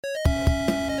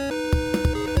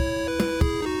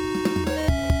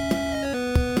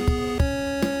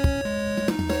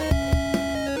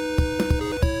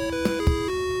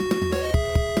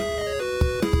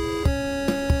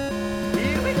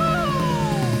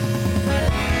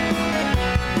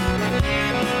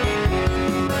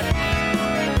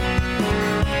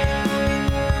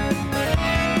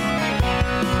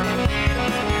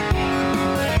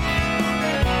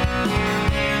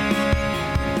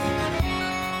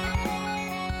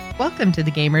Welcome to the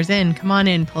Gamers Inn. Come on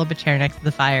in, pull up a chair next to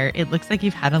the fire. It looks like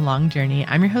you've had a long journey.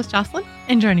 I'm your host, Jocelyn,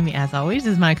 and joining me as always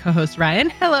is my co-host,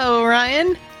 Ryan. Hello,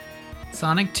 Ryan.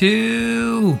 Sonic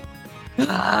 2!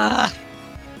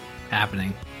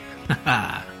 Happening.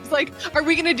 It's like, are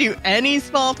we going to do any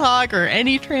small talk or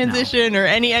any transition or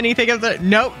anything of the...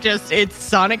 Nope, just it's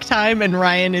Sonic time and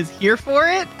Ryan is here for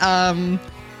it.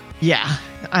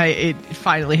 It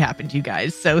finally happened, you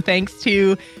guys. So thanks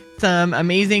to some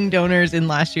amazing donors in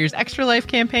last year's Extra Life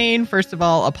campaign. First of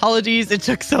all, apologies. It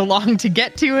took so long to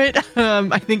get to it.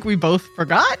 I think we both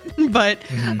forgot, but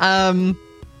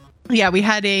we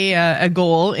had a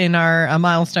goal in a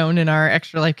milestone in our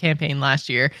Extra Life campaign last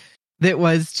year that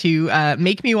was to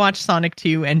make me watch Sonic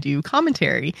 2 and do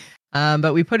commentary.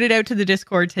 But we put it out to the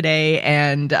Discord today,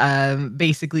 and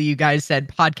basically you guys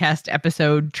said podcast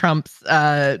episode trumps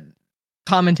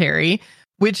commentary,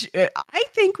 which I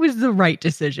think was the right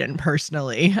decision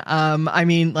personally. I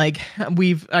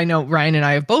know Ryan and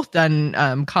I have both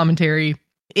done commentary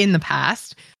in the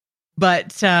past,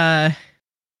 but I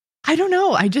don't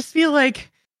know. I just feel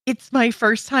like it's my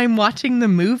first time watching the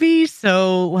movie,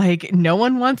 so like no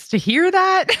one wants to hear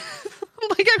that.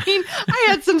 I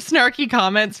had some snarky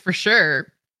comments for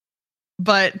sure,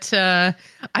 but I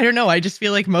don't know. I just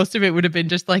feel like most of it would have been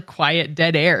just like quiet,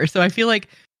 dead air. So I feel like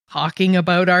talking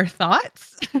about our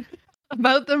thoughts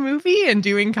about the movie and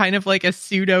doing kind of like a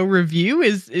pseudo review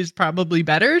is probably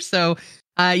better. So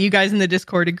you guys in the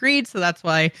Discord agreed, so that's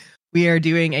why we are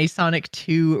doing a Sonic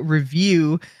 2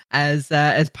 review as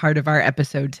part of our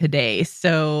episode today.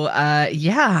 So I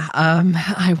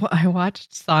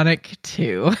watched Sonic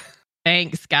 2.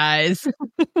 Thanks, guys.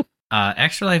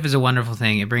 Extra Life is a wonderful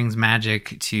thing. It brings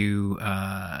magic to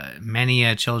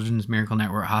many Children's Miracle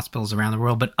Network hospitals around the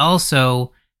world, but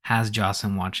also has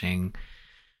Jocelyn watching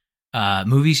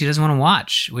movies she doesn't want to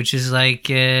watch, which is like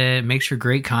makes for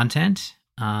great content.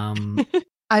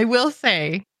 I will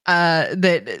say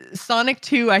that Sonic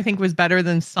 2 I think was better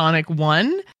than Sonic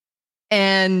 1,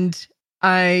 and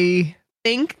I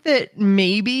think that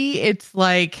maybe it's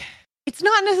like it's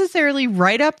not necessarily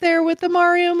right up there with the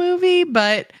Mario movie,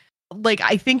 but like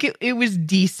I think it was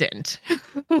decent.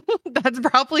 That's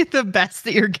probably the best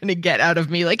that you're gonna get out of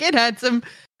me. Like it had some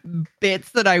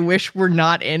bits that I wish were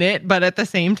not in it, but at the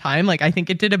same time, like I think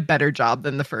it did a better job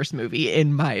than the first movie,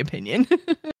 in my opinion.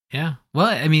 Yeah. Well,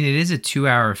 I mean, it is a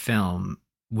 2-hour film,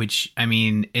 which I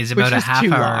mean is about a half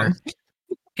hour. Long.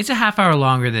 It's a half hour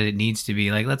longer than it needs to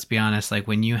be. Like, let's be honest. Like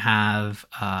when you have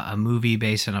a movie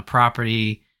based on a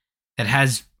property that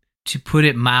has, to put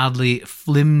it mildly,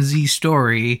 flimsy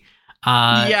story.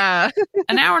 An hour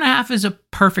and a half is a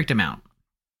perfect amount.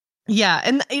 Yeah,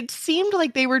 and it seemed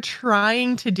like they were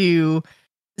trying to do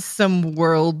some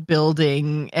world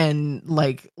building and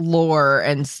like lore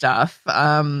and stuff.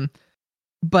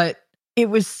 But it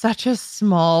was such a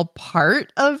small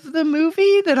part of the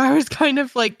movie that I was kind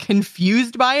of like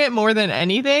confused by it more than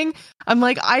anything. I'm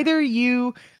like, either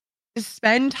you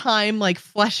spend time like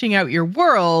fleshing out your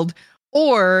world,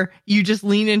 or you just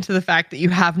lean into the fact that you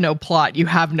have no plot, you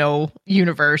have no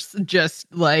universe, just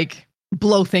like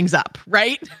blow things up,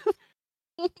 right?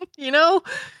 You know?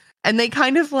 And they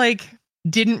kind of like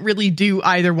didn't really do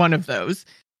either one of those.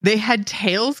 They had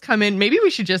Tails come in. Maybe we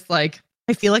should just like,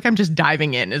 I feel like I'm just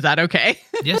diving in. Is that okay?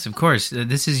 Yes, of course.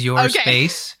 This is your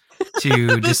space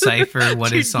to decipher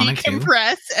what is Sonic 2.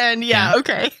 Decompress and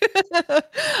okay.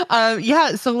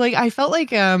 So like I felt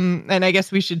like and I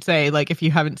guess we should say like if you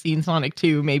haven't seen Sonic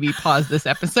 2, maybe pause this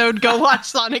episode, go watch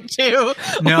Sonic 2.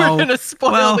 No. We're gonna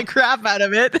spoil the crap out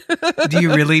of it. Do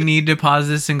you really need to pause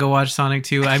this and go watch Sonic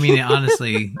 2? I mean,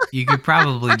 honestly, you could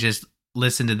probably just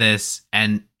listen to this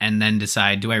and then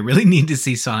decide, do I really need to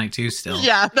see Sonic 2 still?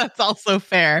 Yeah, that's also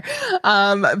fair.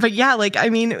 But yeah, like I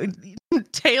mean,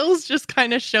 Tails just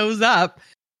kind of shows up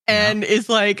and is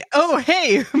like, oh,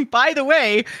 hey, by the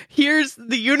way, here's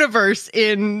the universe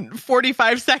in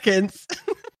 45 seconds.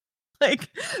 Like,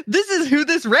 this is who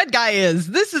this red guy is.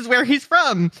 This is where he's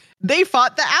from. They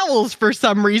fought the owls for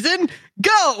some reason.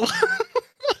 Go!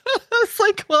 It's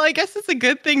like, well, I guess it's a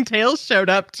good thing Tails showed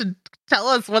up to tell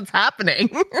us what's happening.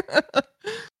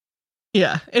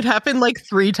 Yeah, it happened like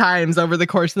 3 times over the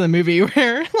course of the movie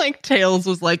where like Tails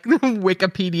was like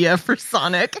Wikipedia for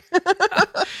Sonic.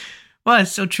 Well,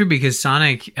 it's so true because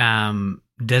Sonic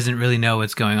doesn't really know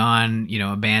what's going on, you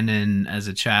know, abandoned as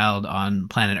a child on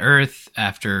planet Earth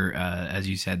after, as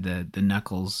you said, the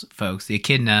Knuckles folks, the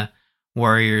Echidna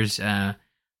warriors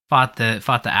fought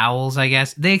the owls, I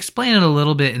guess. They explain it a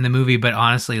little bit in the movie, but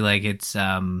honestly, like it's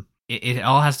it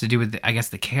all has to do with, I guess,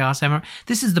 the Chaos Emerald.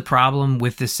 This is the problem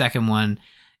with the second one,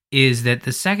 is that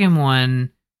the second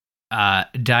one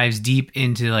dives deep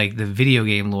into like the video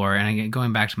game lore. And again,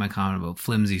 going back to my comment about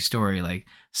flimsy story, like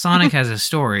Sonic has a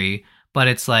story, but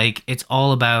it's like it's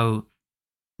all about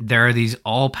there are these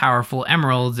all powerful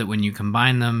emeralds that when you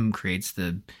combine them creates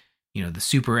the the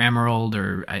super emerald,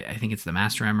 or I think it's the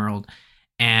master emerald,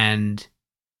 and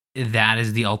that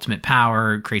is the ultimate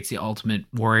power, creates the ultimate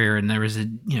warrior. And there is a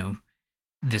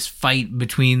this fight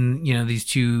between these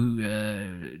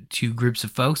two groups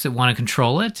of folks that want to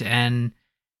control it, and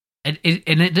but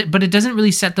it doesn't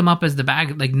really set them up as the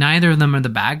bad. Like neither of them are the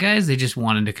bad guys. They just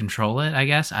wanted to control it. I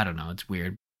guess I don't know. It's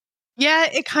weird. Yeah,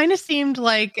 it kind of seemed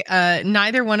like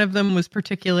neither one of them was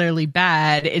particularly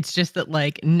bad. It's just that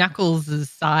like Knuckles'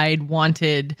 side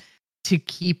wanted to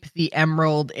keep the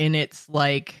emerald in its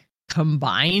like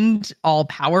combined all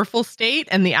powerful state,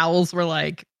 and the owls were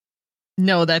like,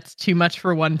 no, that's too much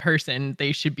for one person.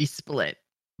 They should be split.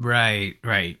 Right.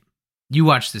 You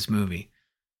watched this movie.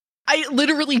 I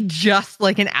literally just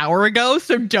like an hour ago,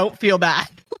 so don't feel bad.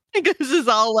 This is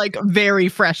all like very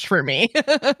fresh for me.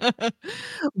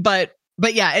 but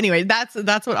yeah, anyway, that's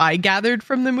what I gathered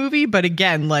from the movie. But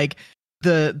again, like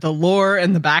the lore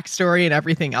and the backstory and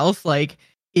everything else like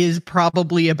is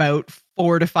probably about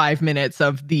 4 to 5 minutes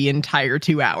of the entire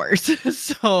 2 hours.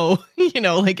 So,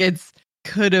 like it's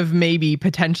could have maybe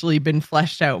potentially been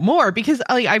fleshed out more, because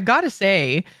like I've got to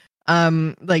say,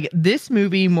 like this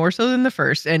movie more so than the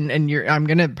first, and I'm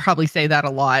gonna probably say that a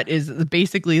lot, is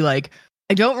basically like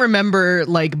I don't remember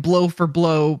like blow for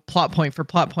blow, plot point for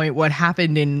plot point what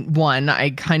happened in one.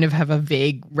 I kind of have a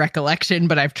vague recollection,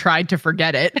 but I've tried to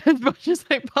forget it as much as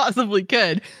I possibly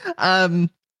could.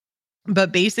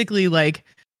 But basically, like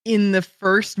in the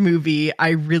first movie,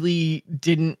 I really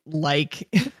didn't like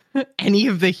any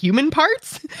of the human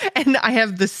parts. And I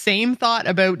have the same thought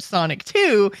about Sonic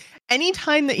 2.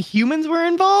 Anytime that humans were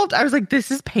involved, I was like,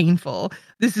 this is painful.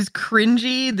 This is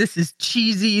cringy. This is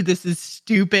cheesy. This is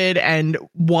stupid. And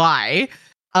why?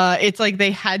 It's like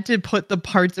they had to put the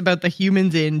parts about the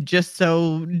humans in just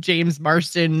so James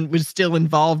Marsden was still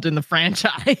involved in the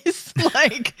franchise.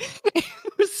 Like, it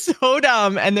was so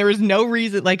dumb. And there was no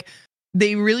reason. Like,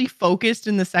 they really focused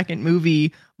in the second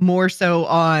movie more so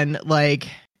on like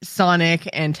Sonic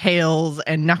and Tails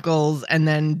and Knuckles and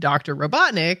then Dr.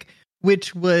 Robotnik,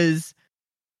 which was,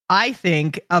 I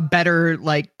think, a better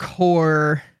like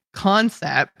core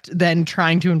concept than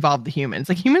trying to involve the humans.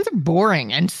 Like humans are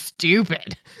boring and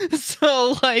stupid.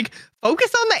 So like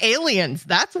focus on the aliens.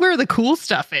 That's where the cool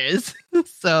stuff is.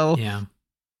 So yeah.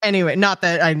 Anyway, not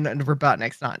that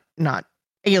Robotnik's not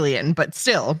alien, but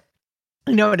still,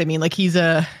 you know what I mean? Like he's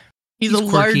a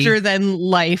larger than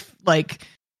life, like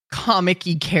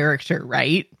comic-y character,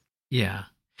 right? Yeah.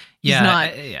 He's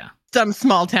not some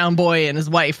small town boy and his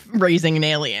wife raising an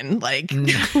alien. Like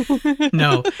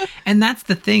no. And that's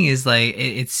the thing is like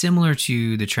it's similar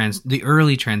to the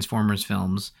early Transformers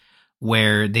films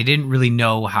where they didn't really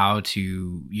know how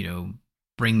to,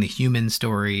 bring the human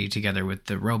story together with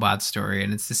the robot story.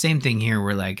 And it's the same thing here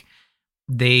where like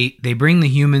they bring the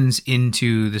humans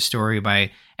into the story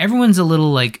by everyone's a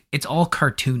little like it's all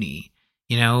cartoony.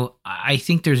 I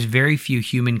think there's very few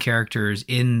human characters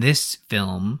in this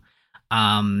film,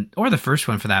 or the first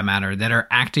one for that matter, that are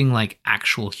acting like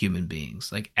actual human beings.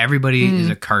 Like everybody is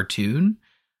a cartoon.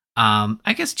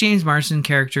 I guess James Marsden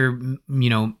character,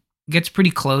 gets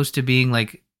pretty close to being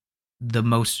like the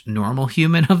most normal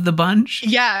human of the bunch.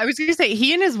 Yeah, I was going to say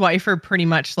he and his wife are pretty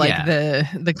much like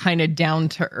the kind of down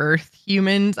to earth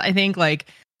humans. I think like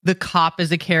the cop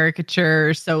is a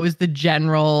caricature. So is the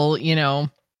general,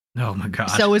 Oh my God.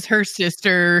 So is her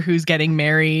sister who's getting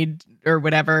married or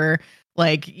whatever.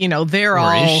 Like, they're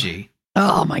all. Or is she?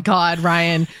 Oh my God,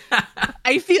 Ryan.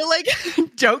 I feel like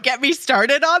don't get me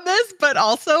started on this, but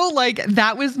also like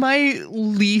that was my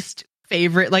least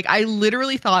favorite. Like I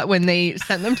literally thought when they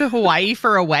sent them to Hawaii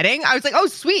for a wedding, I was like, oh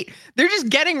sweet, they're just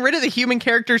getting rid of the human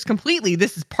characters completely.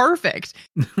 This is perfect.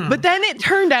 But then it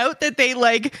turned out that they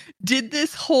like did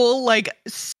this whole like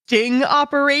sting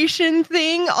operation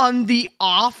thing on the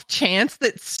off chance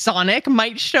that Sonic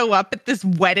might show up at this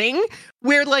wedding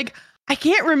where like I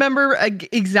can't remember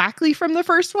exactly from the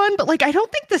first one, but like I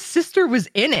don't think the sister was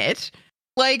in it.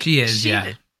 Like she is,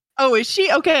 yeah. Oh, is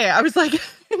she? Okay. I was like,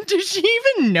 does she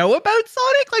even know about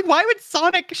Sonic? Like, why would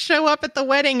Sonic show up at the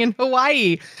wedding in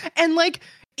Hawaii? And like,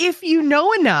 if you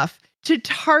know enough to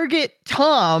target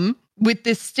Tom with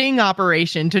this sting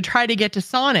operation to try to get to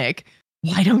Sonic,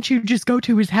 why don't you just go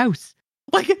to his house?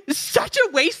 Like, such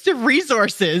a waste of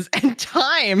resources and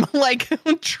time, like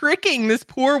tricking this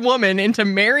poor woman into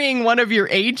marrying one of your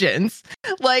agents.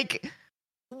 Like,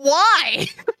 why?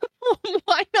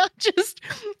 Why not just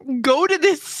go to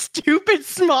this stupid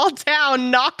small town,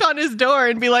 knock on his door,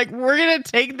 and be like, "We're gonna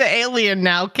take the alien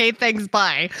now. Okay, thanks,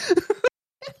 bye."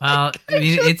 Well, I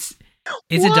mean, it's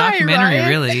a Why, documentary, Ryan?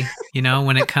 really. You know,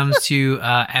 when it comes to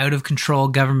out of control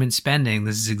government spending,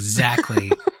 this is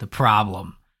exactly the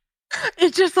problem.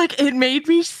 It just like it made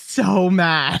me so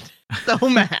mad, so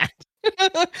mad.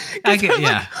 I get, Like,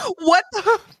 yeah. what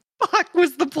the fuck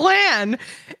was the plan?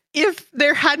 If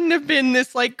there hadn't have been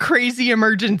this like crazy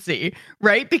emergency,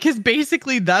 right? Because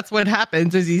basically that's what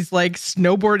happens is he's like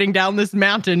snowboarding down this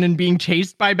mountain and being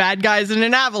chased by bad guys in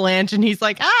an avalanche. And he's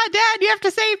like, Dad, you have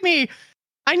to save me.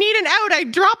 I need an out. I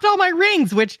dropped all my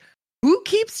rings, which who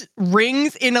keeps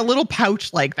rings in a little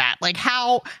pouch like that? Like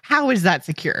how is that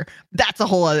secure? That's a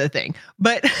whole other thing.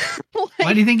 But like,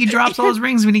 Why do you think he drops all his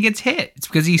rings when he gets hit? It's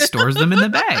because he stores them in the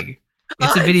bag.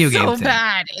 It's a video game so thing.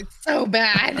 bad. It's so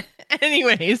bad.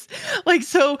 Anyways, like,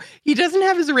 so he doesn't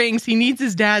have his rings. He needs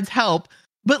his dad's help.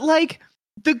 But like,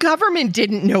 the government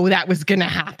didn't know that was going to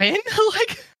happen.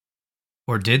 Like,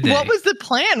 or did they? What was the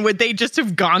plan? Would they just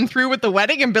have gone through with the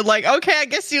wedding and been like, okay, I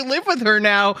guess you live with her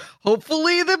now.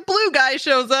 Hopefully the blue guy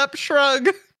shows up. Shrug.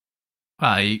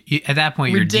 Well, at that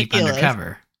point, Ridiculous. You're deep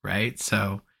undercover, right?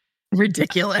 So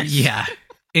ridiculous. Yeah,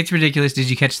 it's ridiculous. Did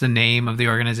you catch the name of the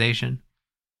organization?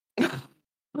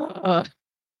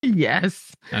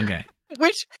 Yes. Okay.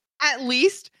 Which at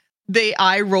least they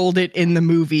eye rolled it in the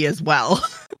movie as well.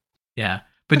 Yeah.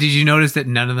 But did you notice that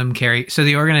none of them carry? So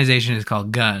the organization is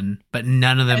called Gun, but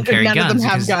none of them carry guns. None guns. of them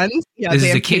have guns. Yeah, this they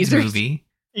is have a kids tasers. movie.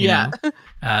 Yeah.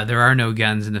 There are no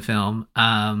guns in the film.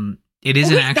 It is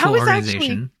an actual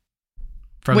organization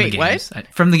from the games.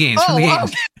 From the games. From the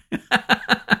games.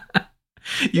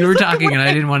 You were talking and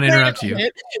I didn't want to interrupt you.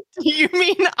 Do you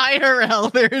mean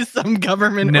IRL? There's some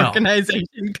government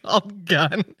organization called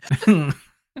Gun.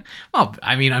 Well,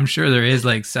 I mean, I'm sure there is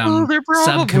like some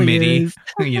subcommittee,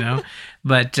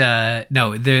 but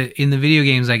no, in the video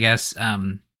games, I guess,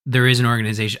 there is an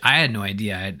organization. I had no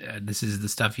idea. This is the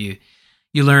stuff you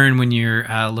learn when you're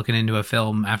looking into a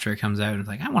film after it comes out. It's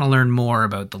like, I want to learn more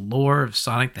about the lore of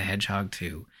Sonic the Hedgehog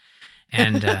 2.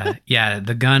 And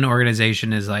the Gun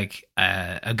organization is like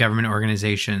a government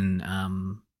organization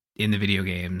in the video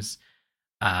games.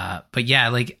 But yeah,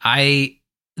 like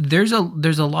there's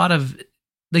a lot of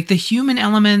like the human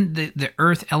element, the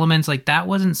earth elements, like that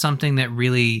wasn't something that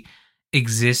really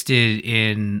existed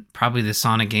in probably the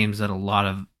Sonic games that a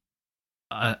lot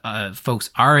of folks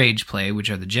our age play, which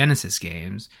are the Genesis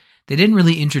games. They didn't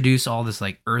really introduce all this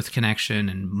like earth connection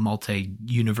and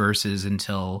multi-universes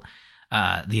until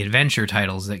the adventure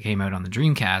titles that came out on the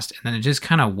Dreamcast. And then it just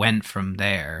kind of went from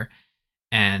there.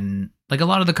 And like a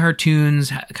lot of the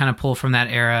cartoons kind of pull from that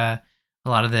era. A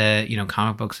lot of the,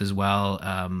 comic books as well,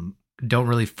 don't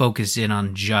really focus in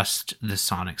on just the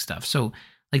Sonic stuff. So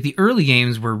like the early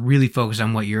games were really focused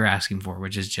on what you're asking for,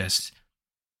 which is just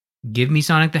give me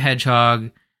Sonic the Hedgehog,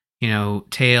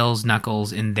 Tails,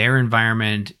 Knuckles in their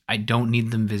environment. I don't need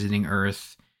them visiting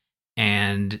Earth.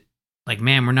 And like,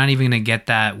 man, we're not even going to get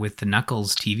that with the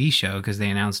Knuckles TV show because they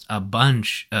announced a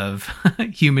bunch of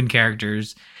human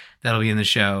characters that'll be in the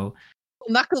show.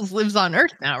 Knuckles lives on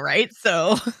Earth now, right?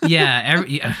 So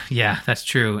yeah, that's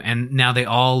true. And now they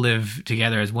all live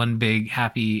together as one big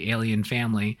happy alien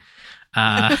family,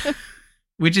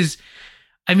 which is,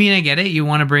 I mean, I get it. You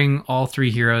want to bring all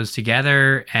three heroes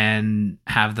together and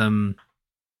have them,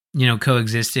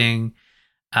 coexisting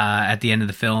at the end of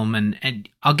the film. And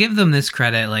I'll give them this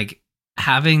credit, like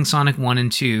having Sonic 1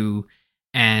 and 2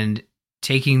 and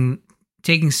taking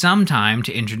some time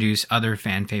to introduce other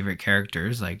fan favorite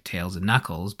characters like Tails and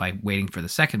Knuckles by waiting for the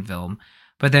second film,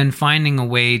 but then finding a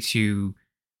way to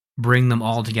bring them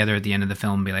all together at the end of the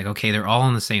film and be like, okay, they're all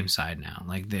on the same side now.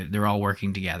 Like they're all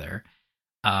working together.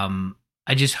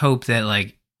 I just hope that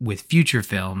like with future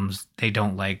films, they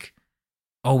don't like,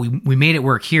 oh, we made it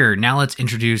work here. Now let's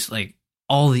introduce like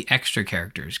all the extra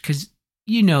characters. Cause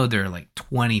there are like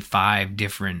 25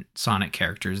 different Sonic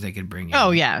characters they could bring in.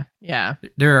 Oh yeah. Yeah.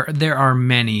 There are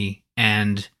many.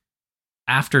 And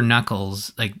after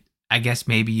Knuckles, like, I guess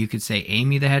maybe you could say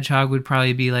Amy the Hedgehog would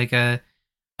probably be like a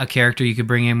character you could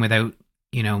bring in without,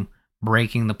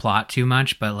 breaking the plot too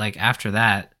much. But like after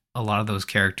that, a lot of those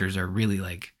characters are really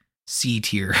like C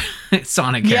tier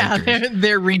Sonic characters. Yeah,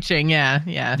 they're reaching.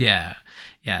 Yeah.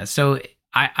 So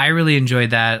I really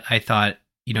enjoyed that. I thought,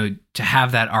 to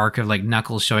have that arc of like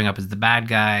Knuckles showing up as the bad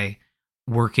guy,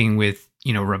 working with,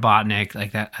 Robotnik,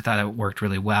 like that, I thought it worked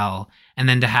really well. And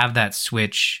then to have that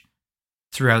switch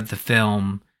throughout the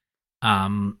film,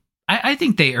 I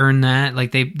think they earned that.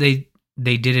 Like they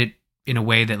did it in a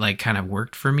way that like kind of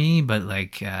worked for me, but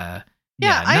like, I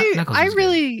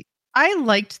I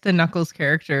liked the Knuckles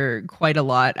character quite a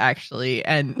lot, actually,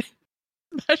 and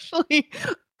especially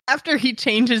after he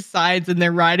changes sides and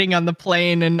they're riding on the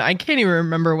plane, and I can't even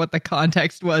remember what the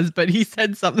context was, but he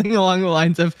said something along the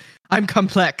lines of, "I'm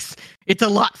complex. It's a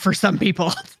lot for some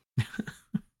people."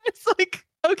 It's like,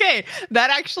 okay, that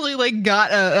actually like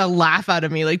got a laugh out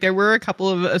of me. Like there were a couple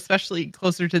of, especially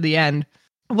closer to the end,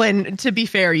 when, to be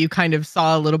fair, you kind of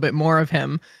saw a little bit more of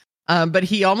him. But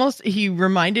he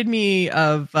reminded me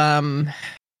of oh,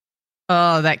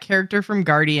 that character from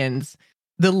Guardians,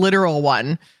 the literal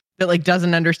one that like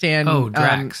doesn't understand. Oh,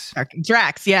 Drax.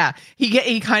 Drax, yeah.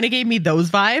 He kind of gave me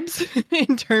those vibes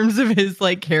in terms of his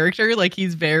like character. Like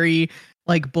he's very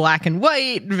like black and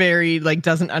white, very like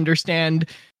doesn't understand,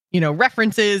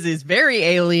 references, is very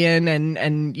alien,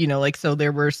 and like, so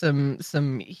there were some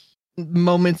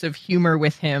moments of humor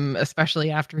with him,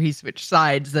 especially after he switched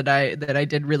sides, that I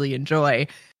did really enjoy.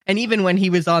 And even when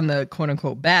he was on the quote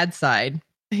unquote bad side,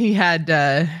 he had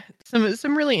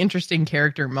some really interesting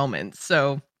character moments.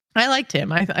 So I liked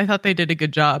him. I thought they did a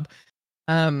good job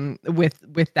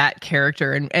with that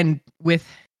character, and with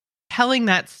telling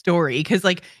that story, because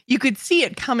like you could see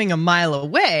it coming a mile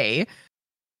away,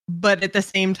 but at the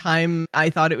same time I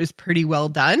thought it was pretty well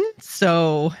done.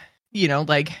 So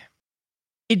like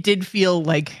it did feel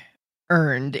like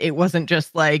earned. It wasn't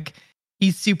just like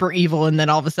he's super evil and then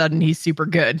all of a sudden he's super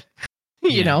good.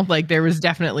 Like there was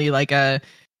definitely like a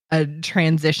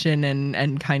transition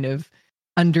and kind of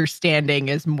understanding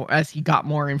as he got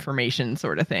more information,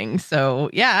 sort of thing. So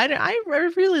yeah, I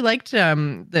really liked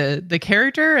the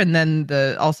character, and then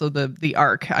the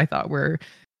arc I thought were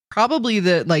probably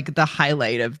the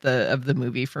highlight of the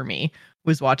movie for me,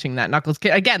 was watching that Knuckles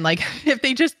kid again. Like if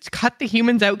they just cut the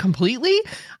humans out completely,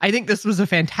 I think this was a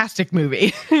fantastic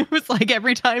movie. It was like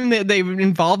every time that they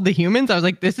involved the humans, I was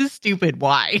like, this is stupid.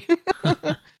 Why?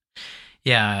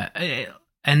 Yeah.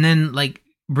 And then like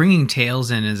bringing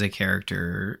Tails in as a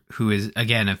character who is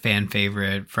again a fan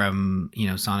favorite from,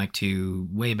 Sonic 2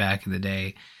 way back in the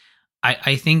day.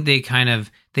 I think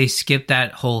they skipped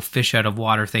that whole fish out of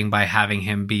water thing by having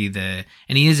him be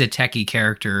and he is a techie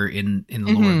character in the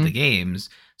lore of the games.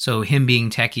 So him being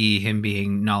techie, him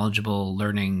being knowledgeable,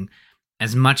 learning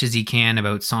as much as he can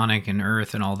about Sonic and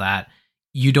Earth and all that.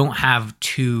 You don't have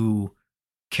two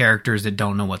characters that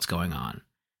don't know what's going on.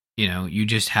 You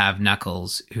just have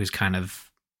Knuckles, who's kind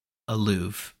of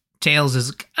aloof. Tails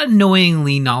is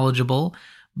annoyingly knowledgeable,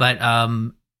 but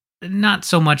not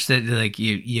so much that like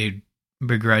you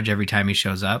begrudge every time he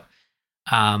shows up.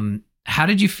 How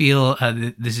did you feel?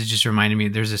 This is just reminding me.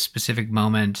 There's a specific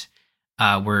moment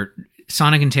where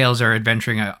Sonic and Tails are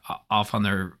adventuring off on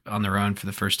their own for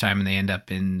the first time, and they end up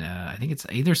in I think it's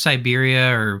either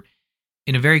Siberia or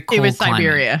in a very cold climate.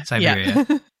 Siberia. Siberia.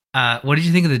 Yeah. What did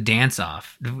you think of the dance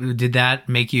off? Did that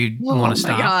make you want to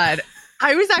stop? Oh my God.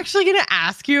 I was actually going to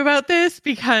ask you about this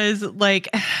because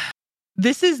like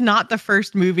this is not the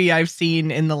first movie I've seen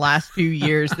in the last few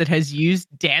years that has used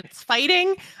dance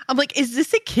fighting. I'm like, is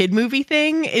this a kid movie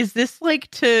thing? Is this like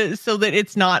so that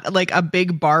it's not like a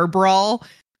big bar brawl?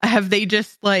 Have they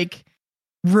just like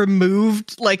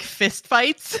removed like fist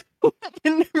fights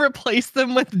and replaced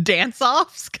them with dance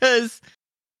offs? Because,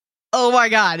 oh my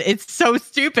God, it's so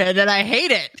stupid and I hate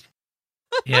it.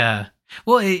 Yeah.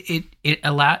 Well, it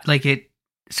allowed like it.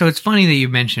 So it's funny that you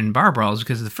mentioned bar brawls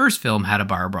because the first film had a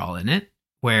bar brawl in it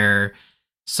where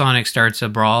Sonic starts a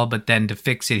brawl, but then to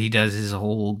fix it, he does his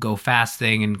whole go fast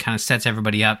thing and kind of sets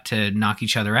everybody up to knock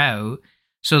each other out.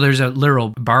 So there's a literal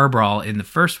bar brawl in the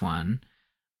first one.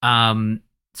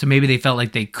 So maybe they felt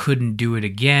like they couldn't do it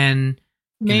again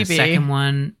in the second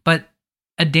one, but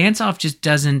a dance off just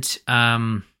doesn't.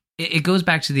 It goes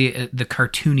back to the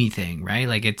cartoony thing, right?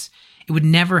 Like it would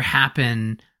never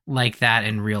happen like that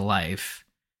in real life.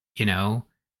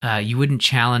 You wouldn't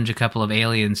challenge a couple of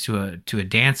aliens to a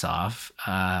dance off.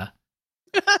 I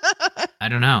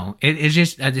don't know. It's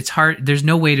just it's hard. There's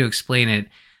no way to explain it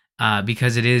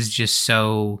because it is just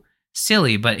so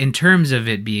silly. But in terms of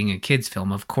it being a kids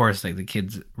film, of course, like the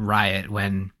kids riot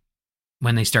when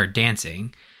they start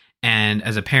dancing. And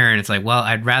as a parent, it's like, well,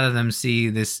 I'd rather them see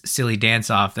this silly dance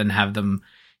off than have them,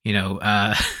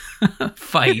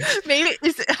 fight. Maybe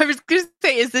I was going to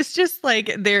say, is this just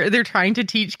like they're trying to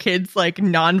teach kids like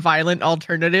non-violent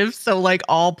alternatives? So like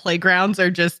all playgrounds are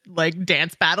just like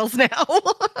dance battles now.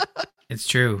 It's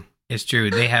true.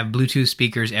 They have Bluetooth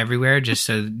speakers everywhere just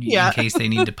so in case they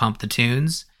need to pump the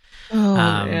tunes. Oh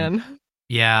man.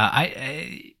 Yeah,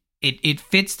 it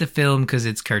fits the film because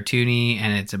it's cartoony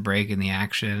and it's a break in the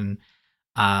action.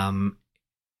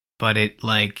 But it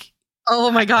like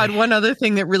Oh my God. One other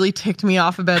thing that really ticked me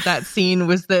off about that scene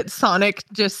was that Sonic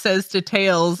just says to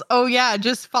Tails, oh yeah,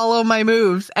 just follow my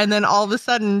moves. And then all of a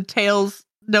sudden Tails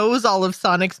knows all of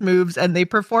Sonic's moves and they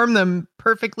perform them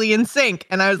perfectly in sync.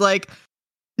 And I was like,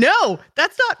 no,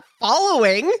 that's not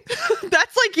following.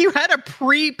 That's like you had a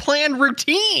pre-planned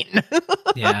routine.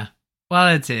 Yeah. Well,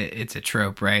 it's a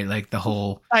trope, right? Like the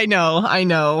whole. I know.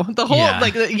 The whole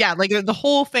the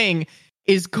whole thing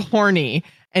is corny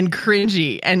and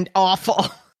cringy and awful.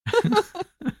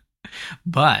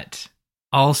 But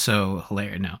also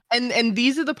hilarious. No. And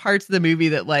these are the parts of the movie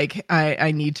that like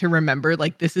I need to remember.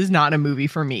 Like, this is not a movie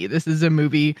for me. This is a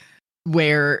movie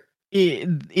where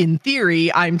in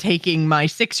theory I'm taking my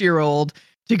 6-year-old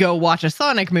to go watch a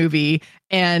Sonic movie,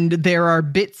 and there are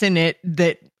bits in it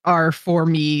that are for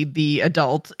me, the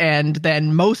adult, and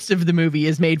then most of the movie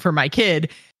is made for my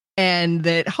kid. And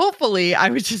that hopefully I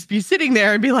would just be sitting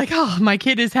there and be like, oh, my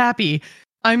kid is happy.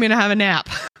 I'm going to have a nap.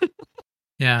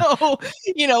 Yeah. So,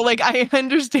 like, I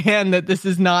understand that this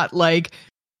is not like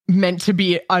meant to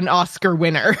be an Oscar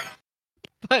winner.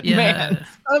 But man,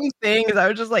 some things I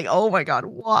was just like, oh my God,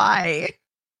 why?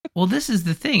 Well, this is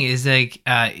the thing is like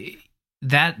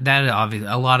that obviously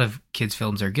a lot of kids'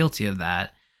 films are guilty of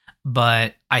that.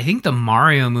 But I think the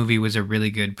Mario movie was a really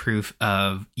good proof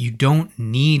of you don't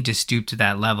need to stoop to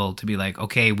that level to be like,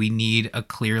 okay, we need a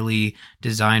clearly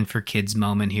designed for kids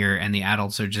moment here, and the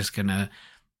adults are just gonna,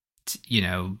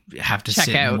 have to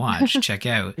sit and watch, check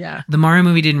out. Yeah. The Mario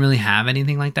movie didn't really have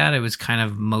anything like that. It was kind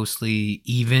of mostly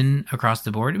even across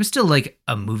the board. It was still like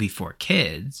a movie for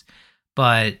kids,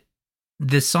 but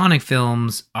the Sonic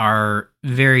films are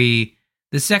very.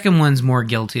 The second one's more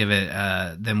guilty of it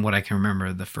than what I can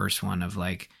remember. The first one of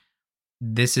like,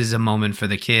 this is a moment for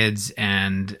the kids,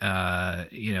 and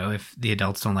if the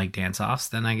adults don't like dance offs,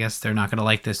 then I guess they're not going to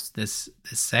like this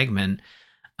segment.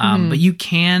 But you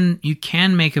can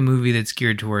make a movie that's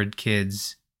geared toward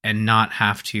kids and not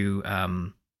have to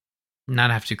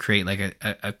create like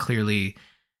a clearly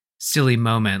silly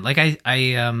moment. Like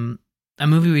a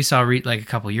movie we saw like a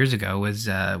couple years ago was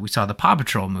we saw the Paw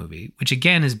Patrol movie, which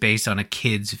again is based on a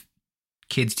kids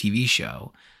TV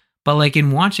show. But like in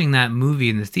watching that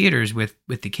movie in the theaters with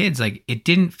the kids, like it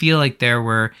didn't feel like there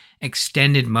were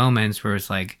extended moments where it's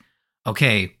like,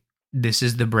 okay, this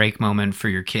is the break moment for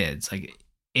your kids. Like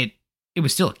it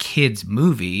was still a kids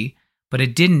movie, but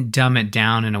it didn't dumb it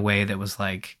down in a way that was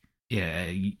like, yeah,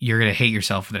 you're gonna hate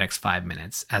yourself for the next 5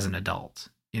 minutes as an adult,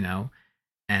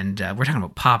 And we're talking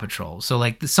about Paw Patrol. So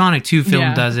like the Sonic 2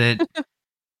 film does it.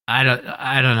 I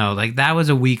don't know. Like that was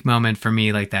a weak moment for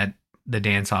me, like that, the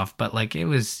dance off, but like it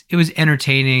was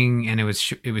entertaining, and it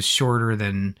was shorter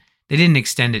than, they didn't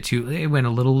extend it too. It went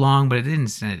a little long, but it didn't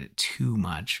extend it too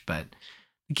much, but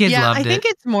the kids loved it. I think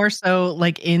it's more so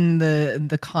like in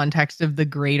the context of the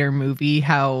greater movie,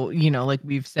 how, like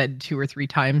we've said 2 or 3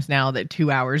 times now that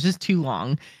 2 hours is too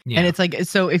long. Yeah. And it's like,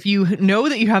 so if you know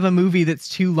that you have a movie that's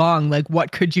too long, like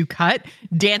what could you cut?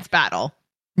 Dance battle.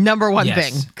 Number one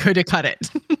thing, could have cut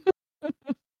it.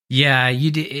 Yeah,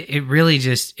 you did. It really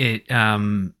just,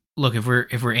 look, if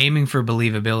we're aiming for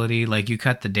believability, like you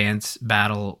cut the dance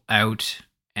battle out.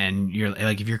 And you're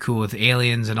like, if you're cool with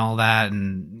aliens and all that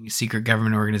and secret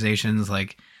government organizations,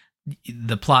 like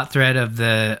the plot thread of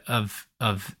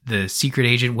the secret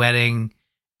agent wedding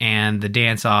and the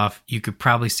dance off, you could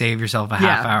probably save yourself a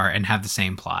half hour and have the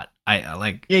same plot. I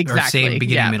like, exactly. Or same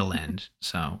beginning, middle, end.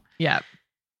 So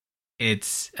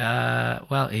it's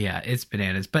it's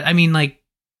bananas. But I mean, like,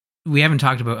 we haven't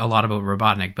talked a lot about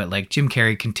Robotnik, but like Jim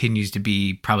Carrey continues to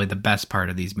be probably the best part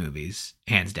of these movies,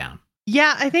 hands down.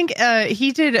 Yeah, I think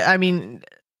he did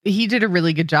a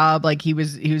really good job. Like he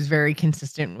was very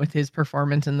consistent with his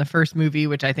performance in the first movie,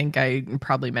 which I think I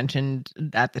probably mentioned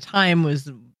at the time was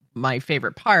my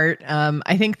favorite part.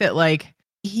 I think that like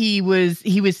he was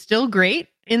still great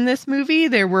in this movie.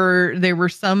 There were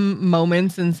some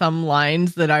moments and some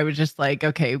lines that I was just like,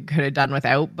 okay, could have done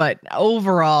without, but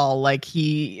overall, like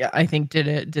he, I think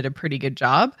did a pretty good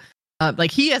job.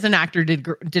 Like he as an actor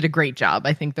did a great job.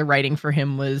 I think the writing for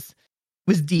him was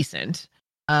decent.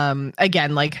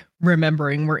 Again, like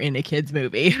remembering we're in a kids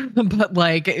movie, but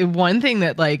like one thing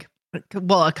that like,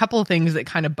 well, a couple of things that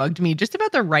kind of bugged me just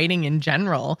about the writing in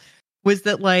general was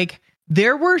that like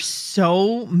there were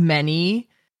so many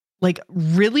like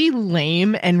really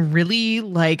lame and really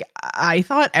like I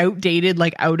thought outdated,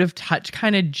 like out of touch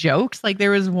kind of jokes. Like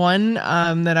there was one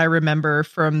that I remember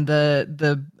from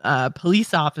the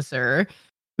police officer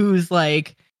who's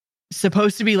like,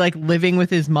 supposed to be like living with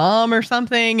his mom or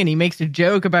something, and he makes a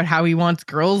joke about how he wants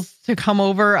girls to come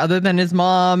over other than his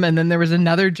mom. And then there was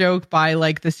another joke by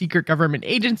like the secret government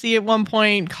agency at one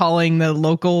point calling the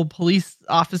local police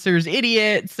officers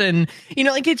idiots. And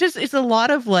like it's a lot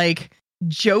of like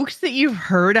jokes that you've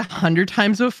heard 100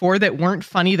 times before that weren't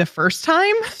funny the first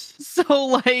time. So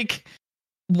like,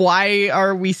 why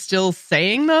are we still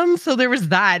saying them? So there was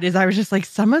that. Is I was just like,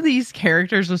 some of these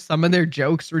characters with some of their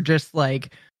jokes were just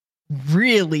like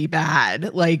really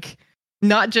bad. Like,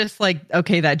 not just like,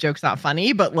 okay, that joke's not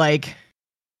funny, but like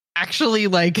actually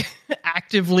like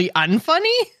actively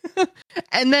unfunny.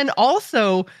 And then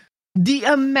also the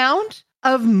amount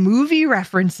of movie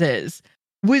references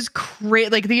was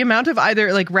great. Like the amount of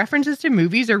either like references to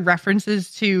movies or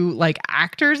references to like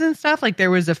actors and stuff. Like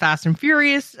there was a Fast and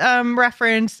Furious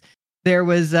reference. There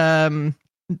was during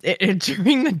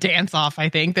the dance off, I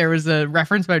think there was a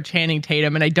reference about Channing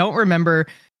Tatum, and I don't remember.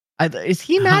 Is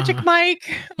he Magic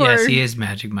Mike? Or... Yes, he is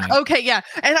Magic Mike. Okay, yeah.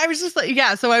 And I was just like,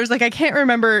 yeah. So I was like, I can't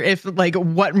remember if like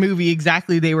what movie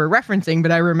exactly they were referencing,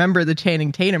 but I remember the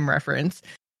Channing Tatum reference.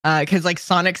 Because like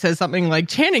Sonic says something like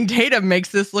Channing Tatum makes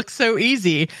this look so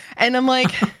easy, and I'm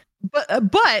like,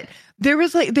 but there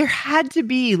was like there had to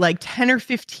be like 10 or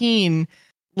 15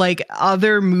 like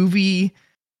other movie,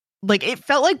 like it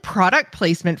felt like product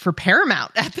placement for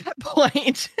Paramount at that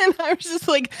point. And I was just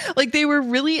like they were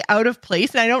really out of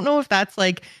place. And I don't know if that's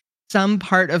like some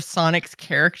part of Sonic's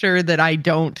character that I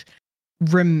don't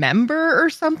remember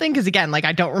or something, because again, like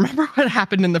I don't remember what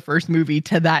happened in the first movie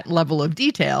to that level of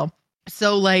detail.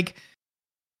 So like,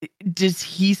 does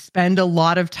he spend a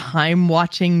lot of time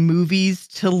watching movies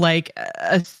to like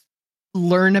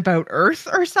learn about Earth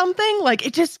or something? Like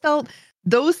it just felt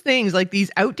those things, like these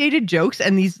outdated jokes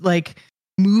and these like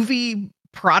movie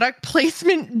product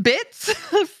placement bits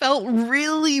felt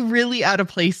really, really out of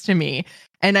place to me.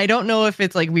 And I don't know if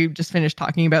it's like we just finished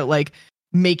talking about like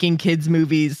making kids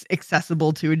movies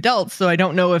accessible to adults. So I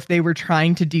don't know if they were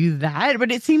trying to do that, but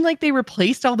it seemed like they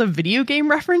replaced all the video game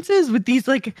references with these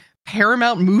like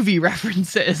Paramount movie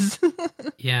references.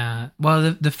 Yeah.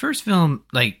 Well, the first film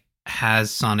like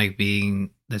has Sonic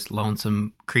being this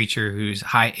lonesome creature who's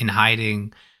in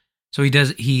hiding. So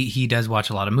he does watch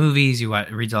a lot of movies. He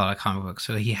reads a lot of comic books.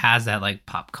 So he has that like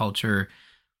pop culture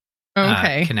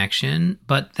connection.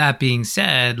 But that being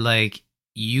said, like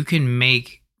you can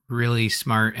make really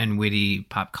smart and witty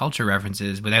pop culture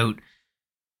references without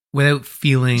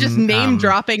feeling just name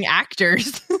dropping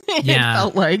actors. Yeah, it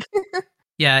felt like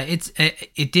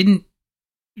it didn't,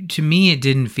 to me it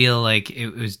didn't feel like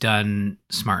it was done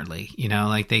smartly,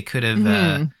 like they could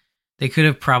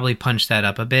have probably punched that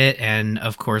up a bit. And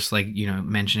of course, like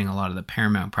mentioning a lot of the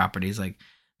Paramount properties, like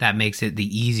that makes it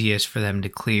the easiest for them to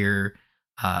clear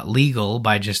legal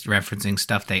by just referencing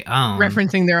stuff they own,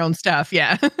 referencing their own stuff.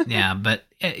 Yeah. Yeah, but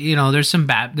there's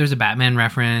a Batman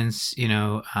reference,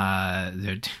 there's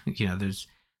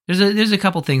a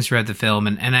couple things throughout the film,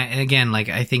 and again, like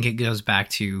I think it goes back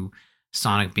to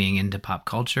Sonic being into pop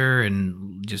culture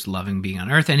and just loving being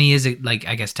on Earth, and he is like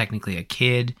I guess technically a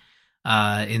kid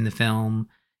in the film,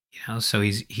 so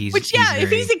he's which yeah,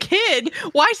 if he's a kid,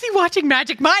 why is he watching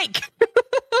Magic Mike?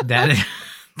 that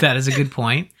is a good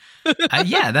point.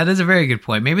 Yeah, that is a very good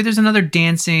point. Maybe there's another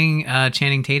dancing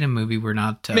Channing Tatum movie we're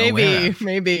not aware of,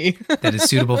 maybe that is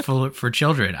suitable for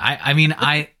children.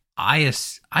 I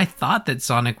thought that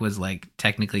Sonic was like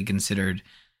technically considered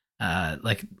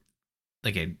like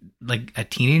a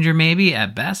teenager, maybe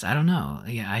at best. I don't know.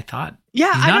 Yeah, I thought.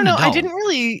 Yeah, I don't know. I didn't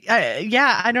really.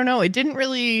 I don't know. It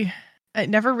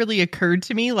never really occurred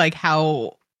to me like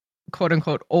how quote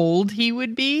unquote old he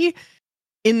would be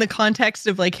in the context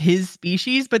of like his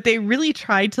species, but they really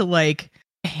tried to like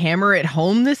hammer it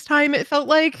home this time, it felt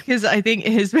like, because I think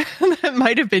that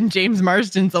might have been James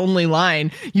Marsden's only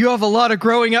line. You have a lot of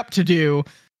growing up to do.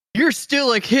 You're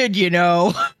still a kid,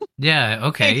 Yeah,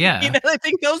 okay, yeah. I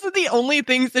think those are the only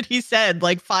things that he said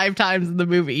like 5 times in the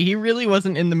movie. He really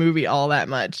wasn't in the movie all that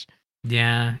much.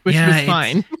 Yeah. Which was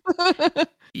fine.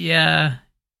 Yeah.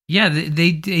 Yeah,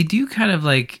 they do kind of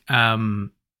like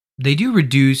they do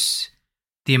reduce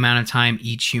the amount of time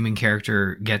each human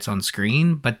character gets on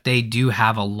screen, but they do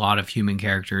have a lot of human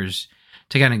characters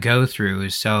to kind of go through.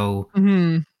 So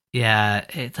yeah,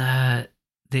 it's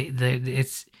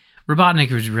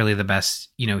Robotnik was really the best,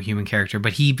 human character,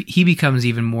 but he becomes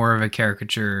even more of a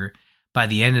caricature by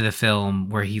the end of the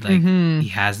film, where he like he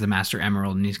has the Master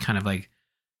Emerald and he's kind of like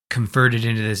converted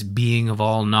into this being of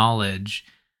all knowledge.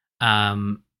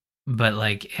 But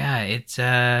like, yeah, it's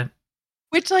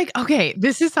which, like, okay,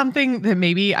 this is something that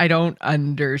maybe I don't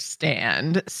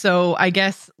understand. So I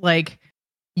guess, like,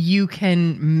 you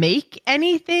can make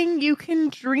anything you can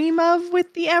dream of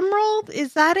with the emerald.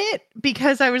 Is that it?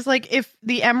 Because I was like, if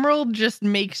the emerald just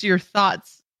makes your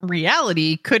thoughts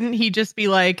reality, couldn't he just be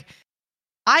like,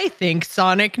 I think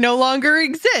Sonic no longer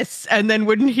exists? And then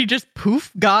wouldn't he just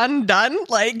poof, gone, done?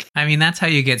 Like, I mean, that's how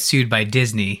you get sued by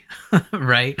Disney,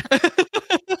 right?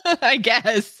 I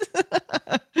guess.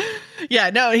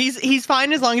 Yeah, no, he's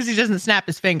fine as long as he doesn't snap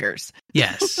his fingers.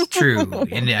 Yes, true.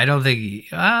 And I don't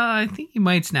think I think he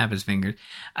might snap his fingers.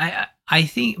 I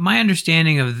think my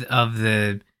understanding of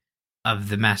the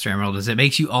Master Emerald is it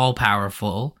makes you all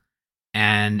powerful,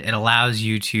 and it allows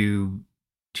you to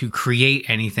create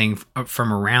anything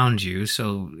from around you.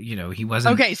 So he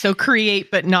wasn't Okay, so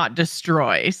create but not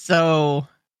destroy. So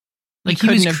like he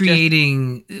was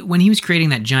creating when he was creating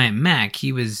that giant mech.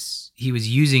 He was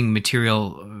using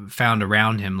material found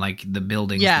around him, like the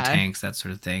buildings, the tanks, that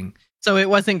sort of thing. So it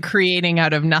wasn't creating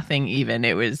out of nothing even.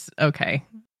 It was, okay.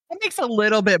 That makes a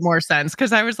little bit more sense,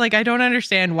 because I was like, I don't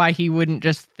understand why he wouldn't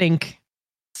just think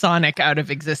Sonic out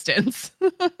of existence.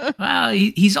 Well,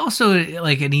 he's also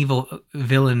like an evil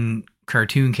villain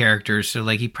cartoon character, so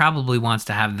like he probably wants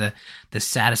to have the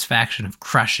satisfaction of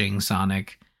crushing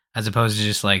Sonic as opposed to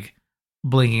just like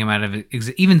blinking him out of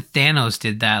even Thanos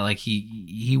did that. Like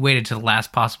he waited to the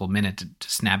last possible minute to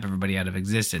snap everybody out of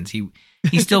existence.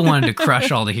 He still wanted to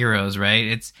crush all the heroes, right?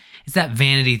 It's that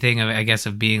vanity thing of, I guess,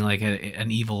 of being like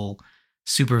an evil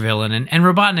supervillain, and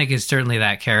Robotnik is certainly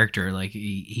that character. Like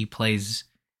he plays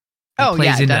into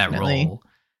definitely. that role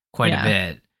quite a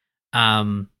bit.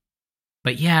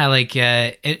 But yeah, like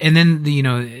and then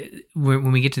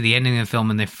when we get to the ending of the film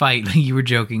and they fight, like you were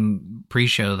joking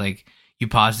pre-show, like you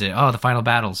paused it. Oh, the final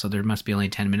battle. So there must be only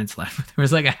 10 minutes left. There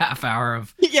was like a half hour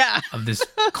of this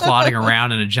clodding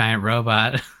around in a giant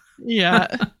robot. Yeah.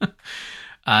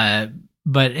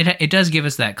 But it does give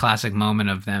us that classic moment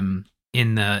of them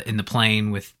in the plane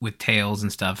with Tails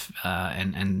and stuff,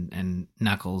 and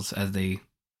Knuckles as they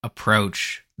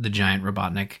approach the giant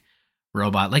Robotnik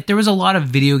robot. Like there was a lot of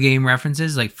video game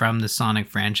references, like from the Sonic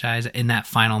franchise in that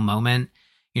final moment.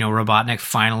 Robotnik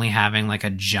finally having like a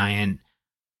giant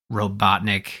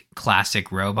Robotnik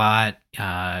classic robot.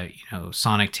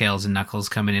 Sonic, Tails, and Knuckles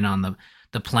coming in on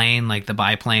the plane. Like the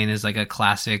biplane is like a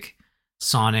classic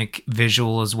Sonic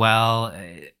visual as well.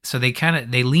 So they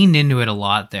leaned into it a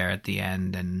lot there at the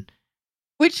end, and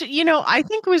which I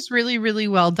think was really, really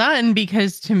well done,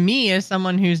 because to me, as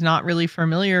someone who's not really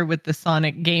familiar with the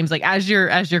Sonic games, like as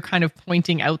you're kind of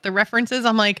pointing out the references,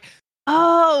 I'm like,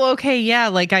 oh, okay, yeah,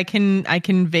 like I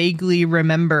can vaguely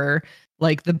remember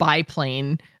like the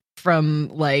biplane from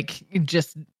like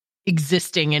just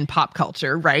existing in pop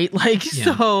culture, right? Like,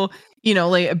 so,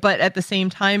 like, but at the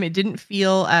same time, it didn't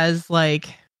feel as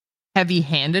like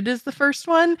heavy-handed as the first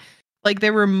one. Like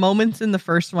there were moments in the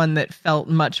first one that felt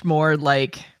much more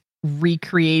like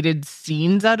recreated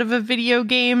scenes out of a video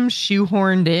game,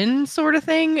 shoehorned in sort of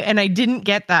thing. And I didn't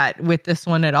get that with this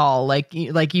one at all. Like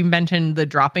you mentioned the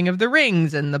dropping of the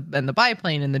rings and the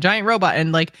biplane and the giant robot,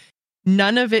 and like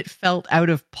none of it felt out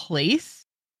of place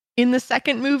in the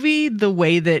second movie the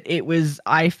way that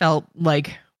I felt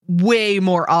like way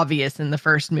more obvious in the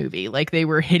first movie. Like they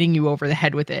were hitting you over the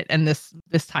head with it, and this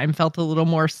time felt a little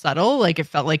more subtle. Like it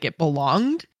felt like it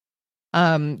belonged.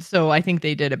 So I think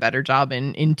they did a better job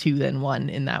in 2 than 1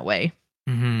 in that way.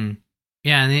 Mm-hmm.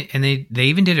 Yeah, and they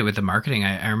even did it with the marketing.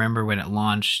 I remember when it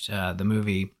launched, the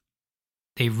movie,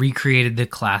 they recreated the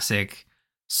classic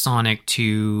Sonic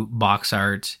 2 box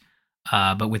art,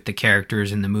 but with the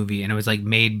characters in the movie, and it was like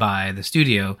made by the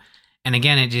studio. And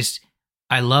again,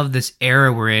 I love this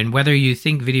era we're in. Whether you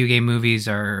think video game movies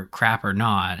are crap or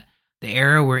not, the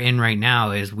era we're in right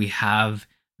now is we have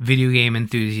video game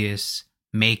enthusiasts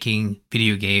making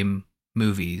video game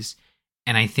movies.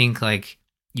 And I think like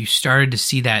you started to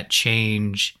see that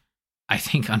change, I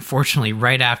think, unfortunately,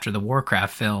 right after the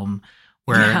Warcraft film,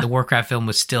 where the Warcraft film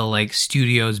was still like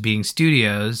studios being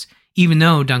studios, even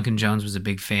though Duncan Jones was a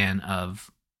big fan of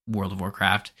World of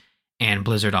Warcraft. And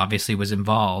Blizzard obviously was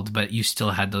involved, but you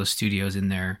still had those studios in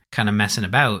there kind of messing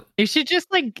about. You should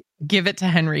just like give it to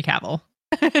Henry Cavill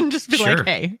and just be like,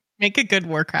 hey, make a good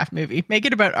Warcraft movie. Make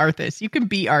it about Arthas. You can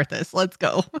be Arthas. Let's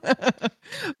go.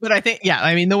 But I think,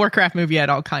 the Warcraft movie had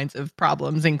all kinds of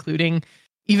problems, including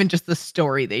even just the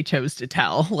story they chose to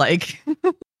tell. Like,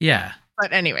 yeah.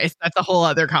 But anyways, that's a whole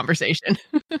other conversation.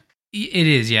 It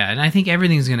is, yeah. And I think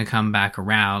everything's going to come back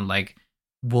around. Like,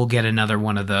 we'll get another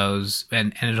one of those,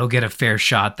 and it'll get a fair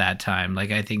shot that time.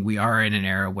 Like, I think we are in an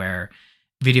era where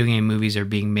video game movies are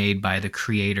being made by the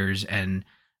creators and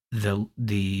the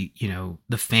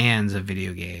fans of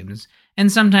video games.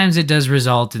 And sometimes it does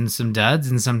result in some duds,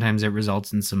 and sometimes it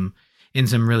results in some in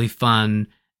some really fun,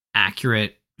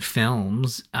 accurate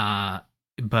films.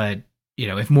 But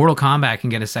if Mortal Kombat can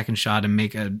get a second shot and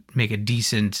make a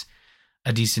decent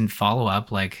follow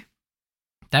up, like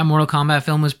that Mortal Kombat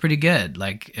film was pretty good,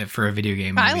 like for a video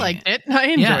game movie. I liked it. I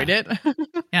enjoyed it.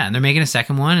 Yeah, and they're making a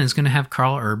second one, and it's going to have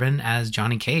Carl Urban as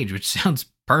Johnny Cage, which sounds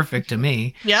perfect to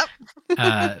me. Yep.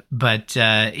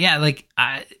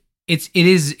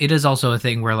 It is also a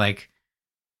thing where like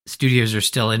studios are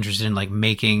still interested in like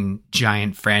making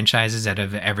giant franchises out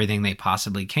of everything they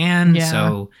possibly can. Yeah.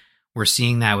 So we're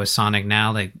seeing that with Sonic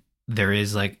now. Like there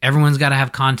is like everyone's got to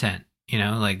have content.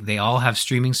 Like they all have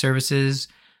streaming services.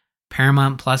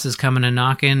 Paramount Plus is coming and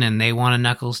knocking, and they want a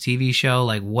Knuckles TV show.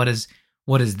 Like, what does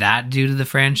that do to the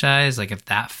franchise? Like, if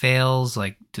that fails,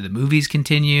 like, do the movies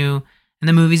continue? And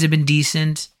the movies have been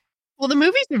decent. Well, the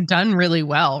movies have done really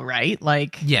well, right?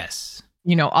 Like, yes,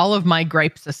 all of my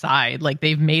gripes aside, like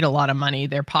they've made a lot of money.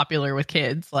 They're popular with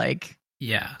kids. Like,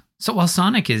 yeah. So while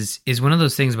Sonic is one of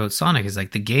those things about Sonic is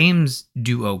like the games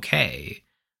do okay,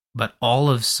 but all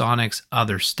of Sonic's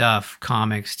other stuff,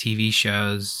 comics, TV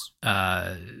shows,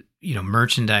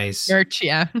 merchandise, merch,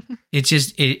 yeah. It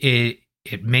just it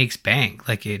makes bank.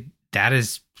 Like that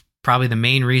is probably the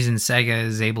main reason Sega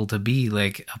is able to be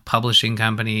like a publishing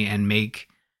company and make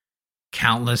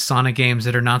countless Sonic games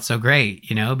that are not so great,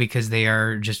 because they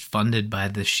are just funded by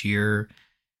the sheer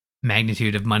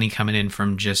magnitude of money coming in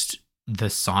from just the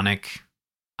Sonic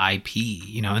IP,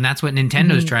 and that's what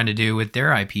Nintendo's trying to do with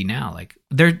their IP now. Like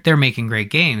they're making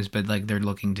great games, but like they're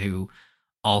looking to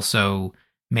also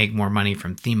make more money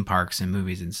from theme parks and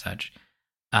movies and such.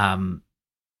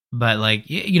 But like,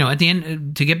 at the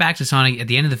end, to get back to Sonic, at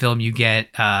the end of the film, you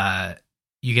get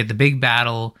the big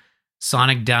battle.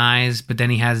 Sonic dies, but then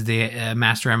he has the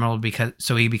Master Emerald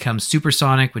so he becomes Super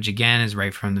Sonic, which again is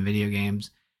right from the video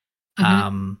games.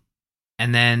 And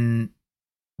then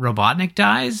Robotnik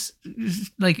dies.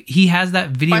 Like he has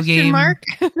that video Question game mark?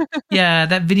 Yeah,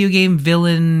 that video game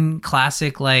villain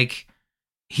classic, like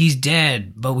he's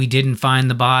dead, but we didn't find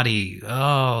the body.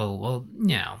 Oh, well,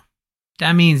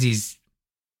 that means he's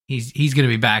going to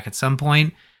be back at some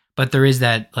point. But there is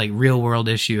that like real world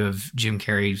issue of Jim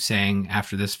Carrey saying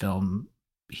after this film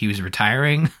he was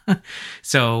retiring.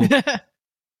 So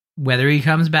whether he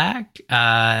comes back,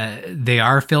 they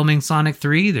are filming Sonic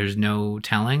 3. There's no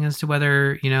telling as to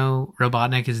whether,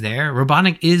 Robotnik is there.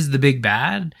 Robotnik is the big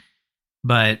bad,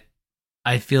 but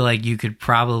I feel like you could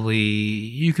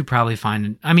probably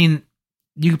find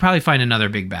another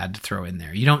big bad to throw in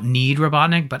there. You don't need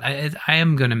Robotnik, but I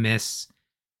am going to miss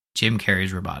Jim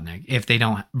Carrey's Robotnik if they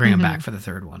don't bring him back for the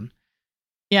third one.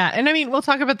 Yeah, and I mean, we'll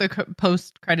talk about the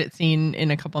post-credit scene in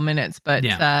a couple minutes, but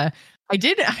I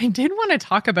did want to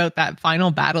talk about that final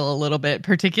battle a little bit,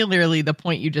 particularly the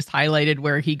point you just highlighted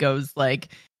where he goes like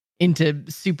into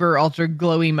super ultra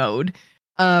glowy mode.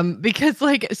 Because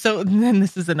like, so then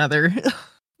this is another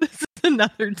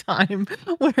time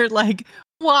where like,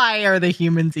 why are the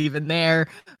humans even there?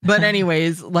 But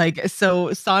anyways, like,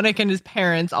 so Sonic and his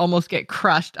parents almost get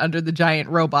crushed under the giant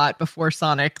robot before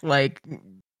Sonic like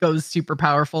goes super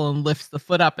powerful and lifts the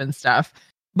foot up and stuff.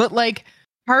 But like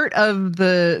part of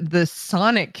the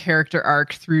Sonic character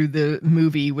arc through the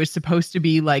movie was supposed to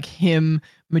be like him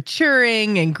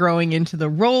maturing and growing into the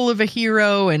role of a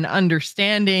hero and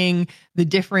understanding the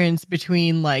difference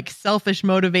between like selfish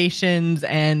motivations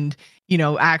and,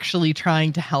 actually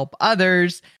trying to help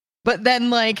others. But then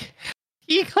like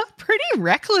he got pretty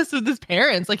reckless with his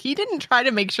parents. Like he didn't try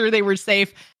to make sure they were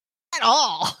safe at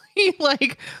all. He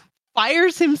like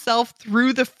fires himself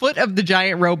through the foot of the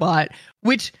giant robot,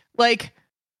 which like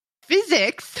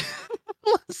physics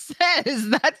says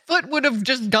that foot would have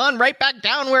just gone right back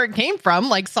down where it came from.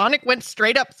 Like Sonic went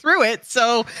straight up through it.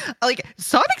 So like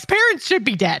Sonic's parents should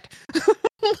be dead.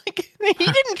 Like he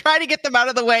didn't try to get them out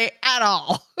of the way at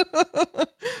all.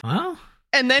 Well,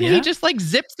 and then he just like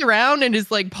zips around and is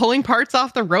like pulling parts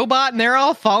off the robot and they're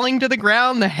all falling to the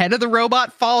ground. The head of the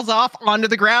robot falls off onto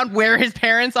the ground where his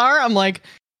parents are. I'm like,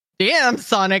 damn,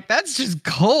 Sonic, that's just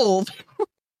cold.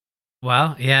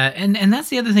 Well, yeah, and that's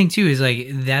the other thing too, is like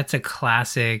that's a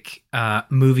classic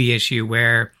movie issue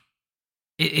where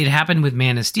it happened with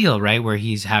Man of Steel, right? Where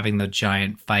he's having the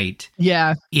giant fight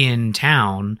in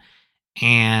town.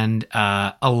 And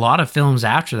a lot of films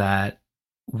after that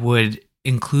would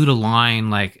include a line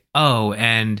like, oh,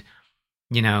 and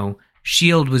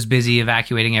S.H.I.E.L.D. was busy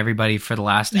evacuating everybody for the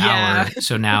last hour,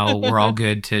 so now we're all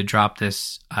good to drop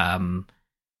this what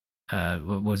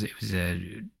was it?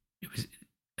 It was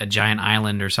a giant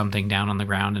island or something down on the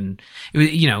ground, and it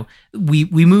was,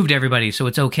 we moved everybody, so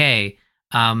it's okay.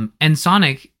 And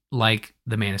Sonic, like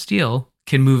the Man of Steel,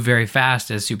 can move very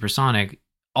fast as Super Sonic.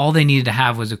 all they needed to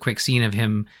have was a quick scene of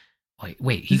him. Like,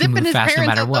 wait, he can Zipping move his fast no parents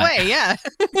matter out the what. way,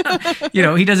 yeah. You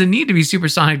know, he doesn't need to be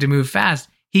supersonic to move fast.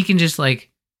 He can just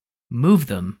like move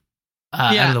them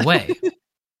out of the way.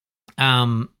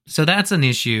 So that's an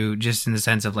issue, just in the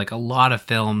sense of like a lot of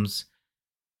films,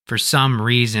 for some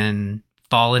reason,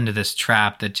 fall into this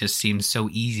trap that just seems so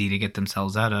easy to get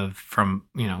themselves out of from,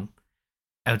 you know,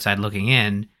 outside looking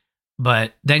in.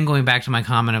 But then going back to my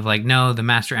comment of like, no, the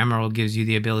Master Emerald gives you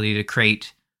the ability to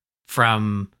create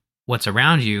from what's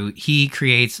around you. He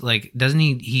creates like, doesn't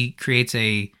he creates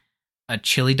a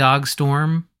chili dog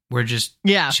storm where just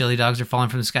chili dogs are falling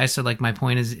from the sky. So like my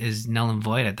point is null and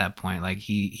void at that point. Like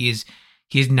he is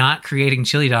not creating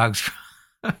chili dogs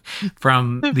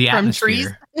from the atmosphere. Trees.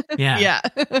 Yeah.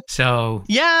 So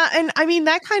yeah, and I mean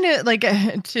that kind of like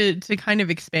to kind of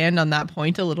expand on that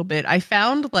point a little bit. I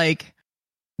found like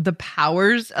the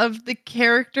powers of the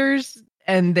characters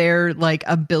and their like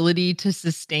ability to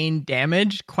sustain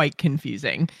damage quite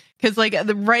confusing, because like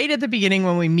right at the beginning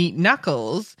when we meet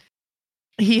Knuckles,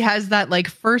 he has that like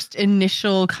first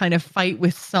initial kind of fight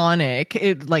with Sonic.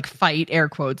 It like fight, air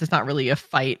quotes. It's not really a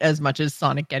fight as much as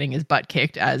Sonic getting his butt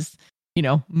kicked, as you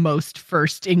know, most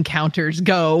first encounters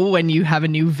go when you have a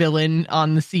new villain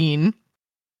on the scene.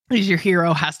 Is your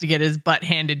hero has to get his butt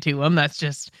handed to him. That's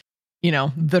just, you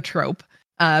know, the trope.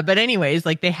 But anyways,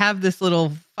 like they have this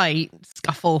little fight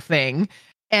scuffle thing,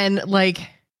 and like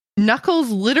Knuckles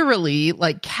literally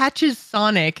like catches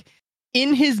Sonic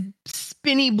in his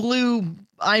spinny blue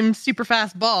I'm super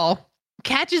fast ball,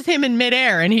 catches him in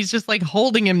midair, and he's just like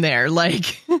holding him there.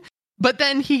 Like, but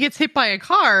then he gets hit by a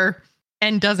car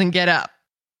and doesn't get up.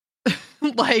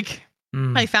 Like,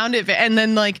 I found it. And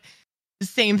then like the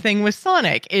same thing with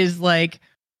Sonic is like,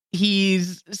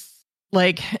 he's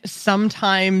like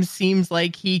sometimes seems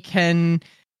like he can,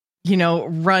 you know,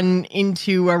 run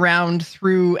into, around,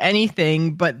 through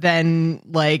anything, but then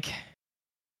like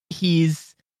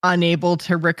he's unable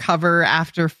to recover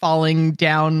after falling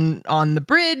down on the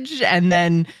bridge, and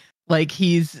then like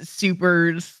he's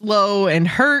super slow and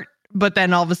hurt, but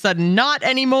then all of a sudden not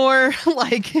anymore.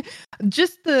 Like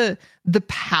just the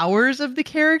powers of the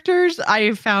characters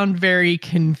I found very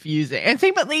confusing. And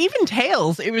same, but even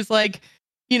Tails, it was like,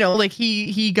 you know, like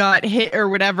he got hit or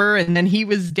whatever, and then he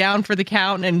was down for the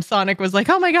count, and Sonic was like,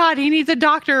 oh my god, he needs a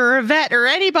doctor or a vet or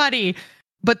anybody.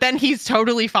 But then he's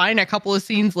totally fine a couple of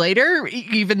scenes later,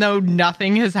 even though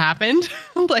nothing has happened.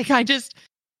 Like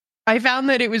I found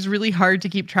that it was really hard to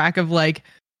keep track of like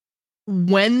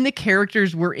when the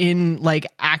characters were in like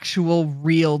actual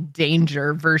real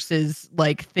danger versus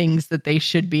like things that they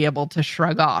should be able to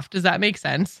shrug off. Does that make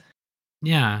sense?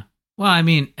 Yeah. Well, I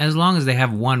mean, as long as they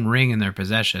have one ring in their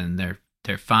possession,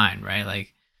 they're fine, right?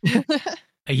 Like,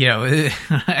 you know,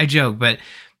 I joke, but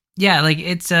yeah, like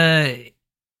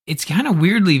it's kind of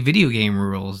weirdly video game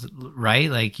rules,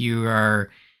 right? Like you are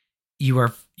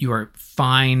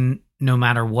fine no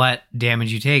matter what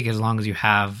damage you take, as long as you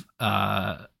have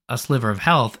a sliver of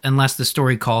health, unless the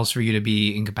story calls for you to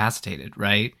be incapacitated,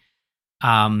 right?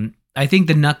 I think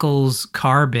the Knuckles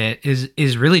car bit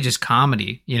is really just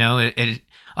comedy, you know.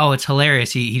 It's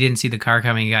hilarious. He didn't see the car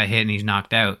coming, he got hit, and he's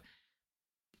knocked out.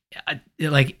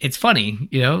 Like it's funny,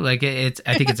 you know. Like I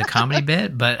think it's a comedy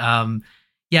bit, but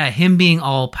yeah, him being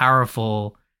all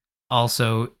powerful,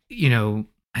 also, you know,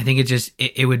 I think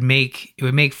it would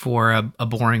make for a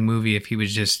boring movie if he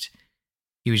was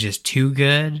just too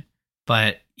good.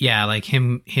 But yeah, like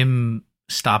him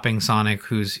stopping Sonic,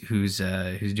 who's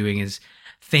doing his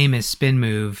famous spin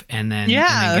move, and then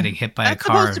getting hit by a car. That's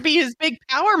supposed to be his big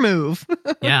power move.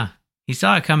 Yeah. He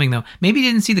saw it coming though. Maybe he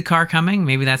didn't see the car coming.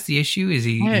 Maybe that's the issue. Is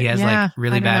he has like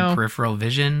really bad peripheral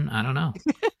vision? I don't know.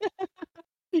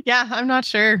 Yeah, I'm not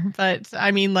sure. But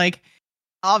I mean, like,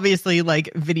 obviously, like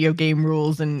video game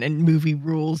rules and movie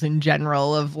rules in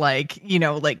general of like, you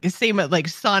know, like same like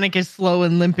Sonic is slow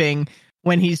and limping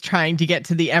when he's trying to get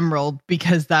to the Emerald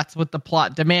because that's what the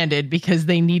plot demanded, because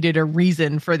they needed a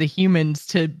reason for the humans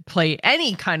to play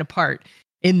any kind of part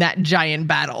in that giant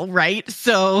battle, right?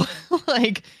 So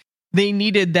like they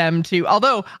needed them to,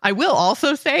 although I will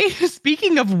also say,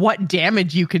 speaking of what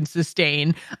damage you can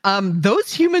sustain,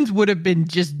 those humans would have been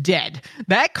just dead.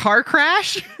 That car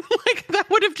crash, like that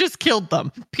would have just killed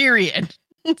them, period.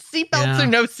 Seatbelts or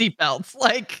no seatbelts,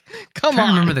 like, come on.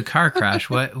 I remember the car crash.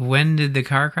 When did the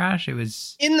car crash? It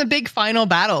was in the big final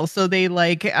battle. So they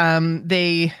like,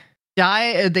 they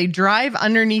drive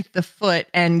underneath the foot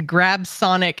and grab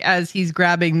Sonic as he's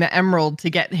grabbing the Emerald to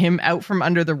get him out from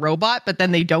under the robot, but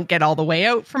then they don't get all the way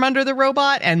out from under the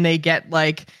robot, and they get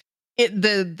like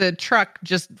the truck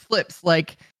just flips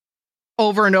like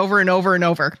over and over and over and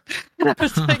over. And I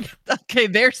was like, okay,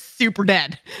 they're super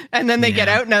dead. And then they get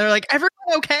out and they're like, everyone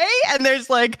okay? And there's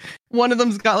like, one of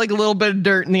them's got like a little bit of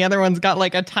dirt and the other one's got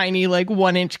like a tiny like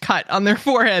 1-inch cut on their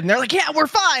forehead. And they're like, yeah, we're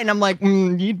fine. I'm like,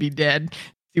 you'd be dead.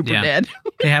 Super dead.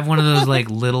 They have one of those like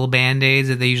little Band-Aids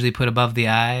that they usually put above the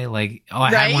eye. Like, oh,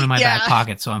 I had one in my back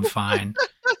pocket, so I'm fine.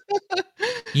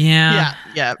 Yeah.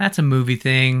 That's a movie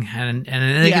thing. And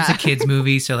I think it's a kid's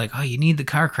movie. So like, oh, you need the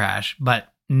car crash, but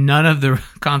none of the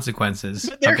consequences.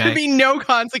 There could be no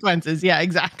consequences. Yeah,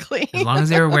 exactly. As long as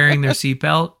they were wearing their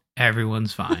seatbelt,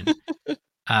 everyone's fine.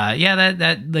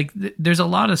 There's a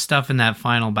lot of stuff in that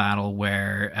final battle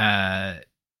where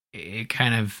it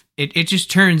kind of it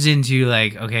just turns into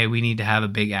like, okay, we need to have a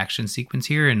big action sequence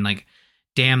here, and like,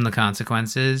 damn the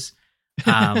consequences.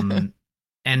 And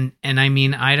I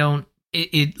mean, I don't.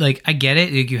 Like, I get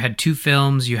it. Like, you had 2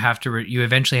 films. You have to. You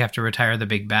eventually have to retire the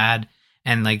big bad,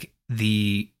 and like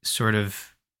the sort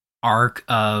of arc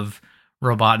of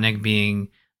Robotnik being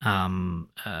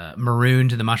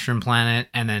marooned to the mushroom planet,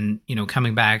 and then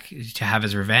coming back to have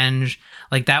his revenge.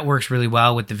 Like, that works really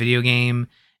well with the video game,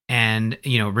 and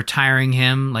retiring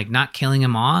him, like not killing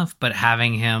him off, but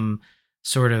having him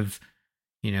sort of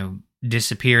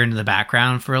disappear into the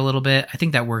background for a little bit. I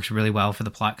think that works really well for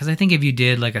the plot, because I think if you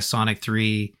did like a Sonic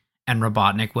 3 and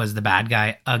Robotnik was the bad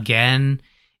guy again,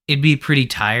 it'd be pretty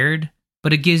tired,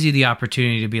 but it gives you the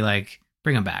opportunity to be like,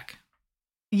 bring him back.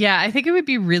 Yeah, I think it would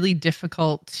be really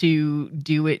difficult to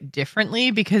do it differently,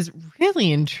 because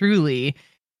really and truly,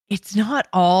 it's not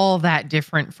all that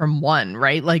different from one,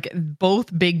 right? Like,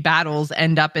 both big battles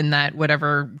end up in that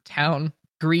whatever town,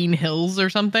 Green Hills or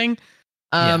something.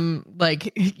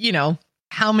 Like,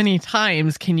 how many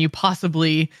times can you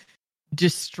possibly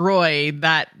destroy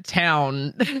that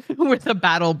town with a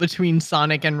battle between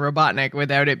Sonic and Robotnik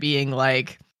without it being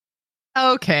like,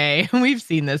 okay, we've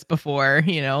seen this before,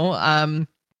 and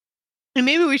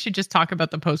maybe we should just talk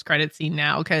about the post-credit scene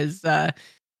now, because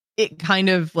it kind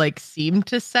of like seemed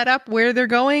to set up where they're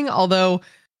going, although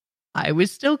I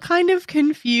was still kind of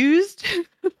confused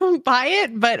by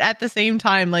it. But at the same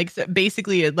time, like, so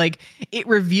basically it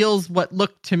reveals what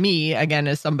looked to me, again,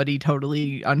 as somebody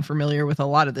totally unfamiliar with a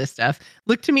lot of this stuff,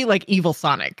 looked to me like evil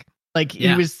Sonic. Like,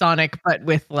 he was Sonic, but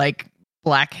with like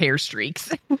black hair streaks.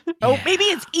 Oh, maybe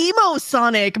it's emo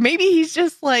Sonic. Maybe he's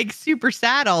just like super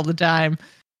sad all the time.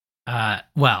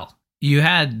 Well, you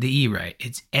had the E right.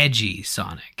 It's edgy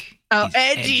Sonic. Oh,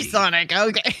 edgy Sonic.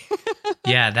 Okay.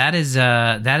 Yeah, that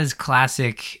is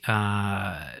classic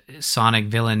Sonic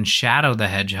villain Shadow the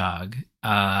Hedgehog,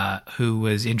 who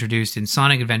was introduced in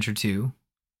Sonic Adventure 2.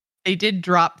 They did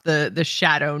drop the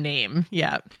Shadow name.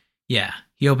 Yeah. Yeah.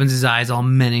 He opens his eyes all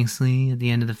menacingly at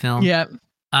the end of the film. Yeah.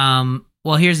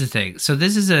 Well, here's the thing. So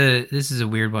this is a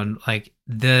weird one. Like,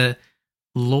 the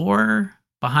lore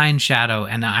behind Shadow,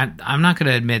 and I'm not going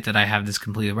to admit that I have this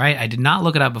completely right. I did not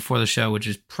look it up before the show, which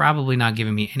is probably not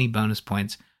giving me any bonus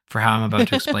points for how I'm about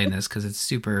to explain this, because it's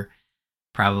super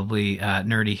probably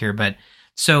nerdy here. But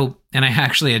so, and I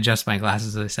actually adjust my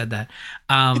glasses as I said that.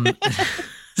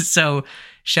 So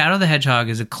Shadow the Hedgehog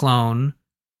is a clone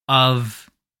of,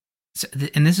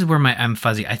 and this is where I'm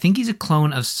fuzzy. I think he's a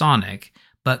clone of Sonic,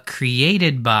 but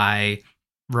created by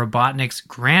Robotnik's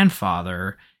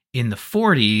grandfather in the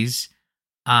 40s,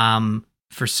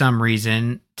 for some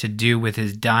reason, to do with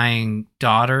his dying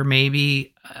daughter,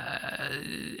 maybe.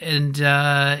 And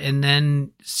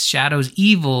then Shadow's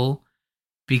evil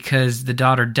because the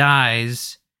daughter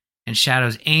dies, and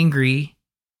Shadow's angry,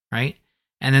 right?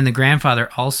 And then the grandfather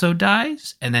also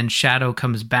dies, and then Shadow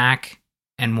comes back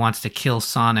and wants to kill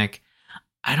Sonic.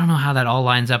 I don't know how that all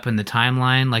lines up in the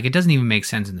timeline. Like, it doesn't even make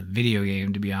sense in the video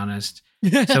game, to be honest.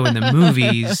 So in the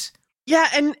movies... Yeah,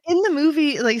 and in the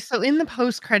movie, like, so in the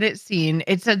post-credit scene,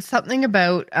 it said something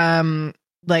about,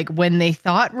 like, when they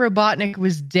thought Robotnik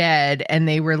was dead and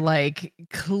they were, like,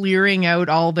 clearing out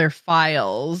all their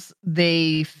files,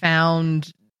 they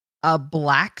found a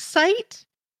black site.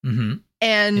 Mm-hmm.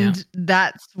 And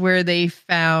that's where they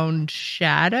found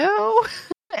Shadow.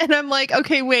 And I'm like,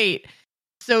 okay, wait.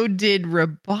 So did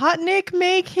Robotnik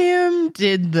make him?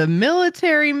 Did the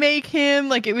military make him?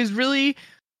 Like, it was really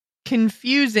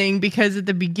confusing, because at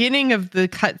the beginning of the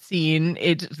cutscene,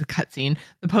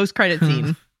 the post-credit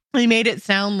scene, they made it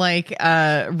sound like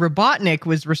Robotnik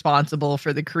was responsible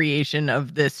for the creation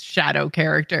of this Shadow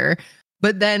character.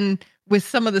 But then with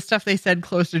some of the stuff they said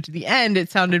closer to the end,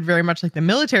 it sounded very much like the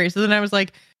military. So then I was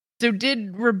like, so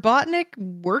did Robotnik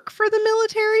work for the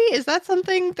military? Is that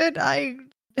something that I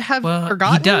have Well, he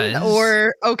forgotten? does.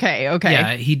 Or okay.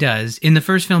 Yeah, he does. In the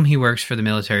first film, he works for the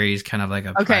military. He's kind of like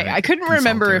a Okay, private I couldn't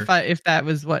remember consultor. if that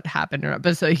was what happened or not.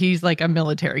 But so he's like a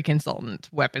military consultant,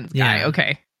 weapons guy. Yeah.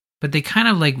 Okay. But they kind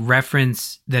of like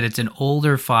reference that it's an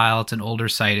older file, it's an older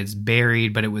site, it's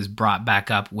buried, but it was brought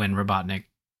back up when Robotnik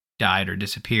died or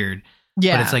disappeared.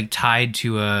 Yeah. But it's like tied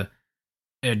to a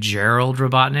Gerald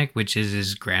Robotnik, which is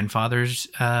his grandfather's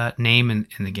name in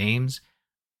the games.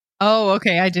 Oh,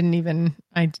 okay. I didn't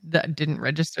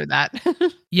register that.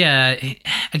 Yeah,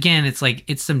 again, it's like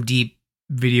it's some deep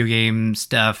video game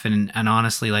stuff, and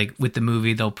honestly, like with the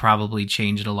movie, they'll probably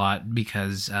change it a lot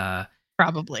because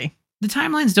Probably. the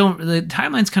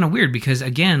timeline's kind of weird because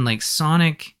again, like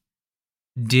Sonic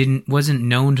wasn't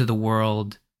known to the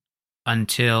world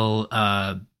until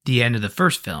the end of the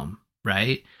first film,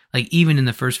 right? Like even in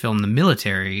the first film, the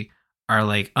military are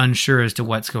like unsure as to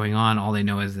what's going on. All they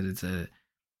know is that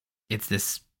it's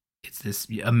this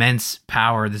immense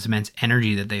power, this immense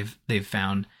energy that they've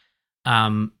found.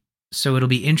 So it'll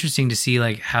be interesting to see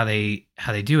like how they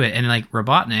do it. And like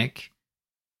Robotnik,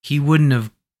 he wouldn't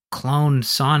have cloned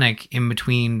Sonic in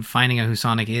between finding out who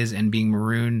Sonic is and being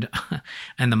marooned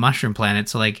and the mushroom planet.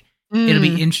 So like it'll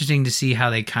be interesting to see how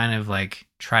they kind of like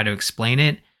try to explain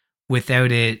it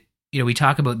without it. You know, we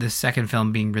talk about this second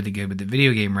film being really good with the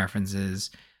video game references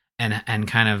and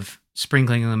kind of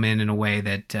sprinkling them in a way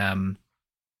that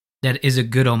that is a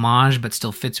good homage but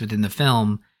still fits within the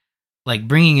film. Like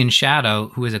bringing in Shadow,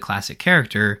 who is a classic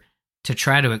character, to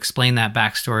try to explain that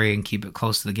backstory and keep it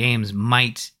close to the games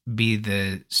might be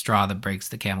the straw that breaks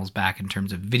the camel's back in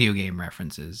terms of video game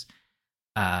references.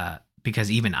 Because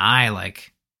even I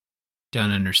like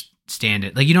don't understand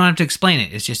it. Like you don't have to explain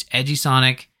it. It's just edgy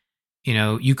Sonic. You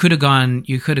know, you could have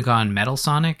gone Metal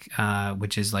Sonic,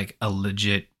 which is like a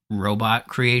legit robot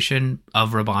creation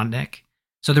of Robotnik.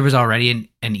 So there was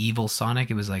already an evil Sonic.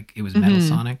 It was Metal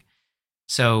Sonic.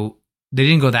 So they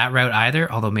didn't go that route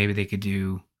either. Although maybe they could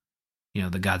do, you know,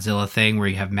 the Godzilla thing where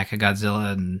you have Mecha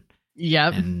Godzilla and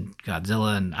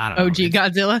Godzilla and I don't know. OG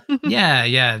Godzilla.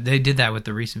 yeah, they did that with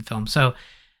the recent film. So,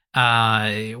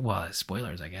 well,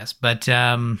 spoilers, I guess. But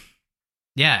yeah.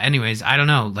 Anyways, I don't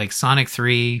know. Like Sonic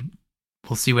 3,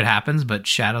 we'll see what happens. But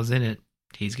Shadow's in it.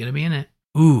 He's gonna be in it.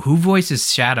 Ooh, who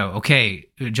voices Shadow? Okay,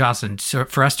 Jocelyn. So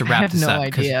for us to wrap this up,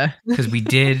 because we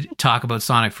did talk about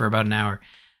Sonic for about an hour.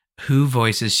 Who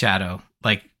voices Shadow?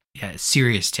 Like, yeah,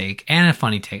 serious take and a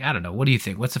funny take. I don't know. What do you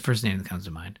think? What's the first name that comes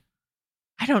to mind?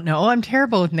 I don't know. I'm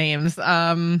terrible with names.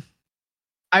 I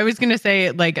was gonna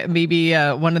say like maybe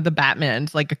one of the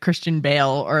Batmans, like a Christian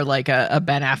Bale or like a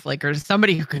Ben Affleck or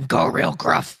somebody who can go real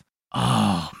gruff.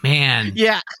 Oh man,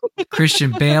 yeah,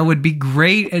 Christian Bale would be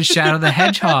great as Shadow the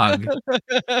Hedgehog.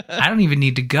 I don't even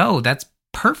need to go. That's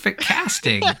perfect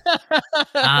casting.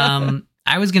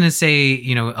 I was gonna say,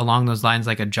 you know, along those lines,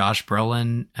 like a Josh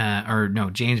Brolin, or no,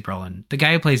 James Brolin, the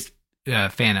guy who plays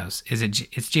Thanos.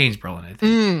 It's James Brolin, I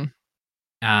think.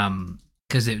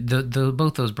 Because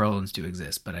both those Brolins do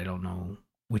exist, but I don't know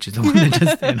which is the one that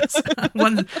does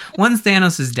Thanos. One's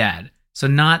Thanos' dad, so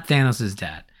not Thanos'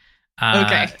 dad.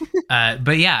 Okay.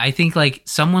 But yeah, I think like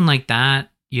someone like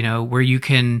that, you know, where you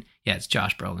can, it's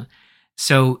Josh Brolin.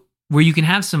 So where you can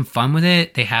have some fun with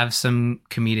it, they have some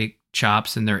comedic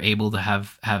chops and they're able to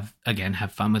have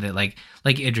fun with it, like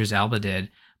Idris Elba did,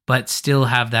 but still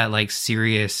have that like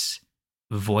serious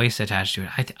voice attached to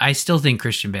it. I still think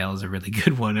Christian Bale is a really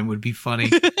good one and would be funny.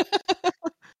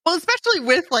 Well, especially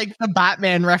with like the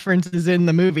Batman references in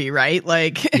the movie, right?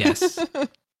 Like, yes,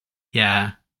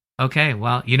 yeah. Okay,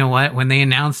 well, you know what? When they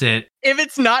announce it, if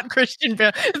it's not Christian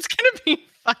Bale, it's gonna be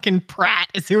fucking Pratt.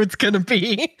 Is who it's gonna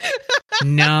be.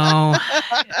 No,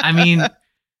 I mean,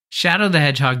 Shadow the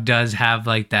Hedgehog does have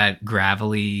like that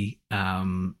gravelly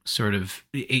sort of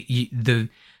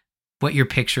what you're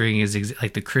picturing is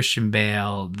like the Christian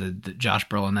Bale, the Josh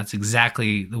Brolin. That's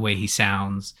exactly the way he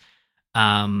sounds.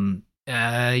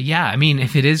 Yeah, I mean,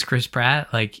 if it is Chris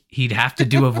Pratt, like he'd have to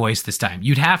do a voice this time.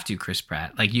 You'd have to, Chris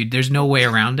Pratt. Like there's no way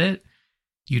around it.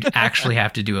 You'd actually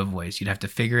have to do a voice. You'd have to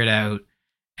figure it out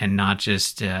and not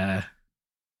just do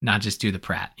the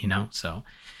Pratt, you know? So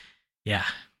yeah.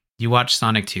 You watched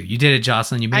Sonic 2. You did it,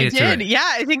 Jocelyn. You made it through it. Yeah,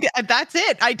 I think that's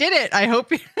it. I did it. I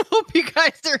hope you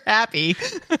guys are happy.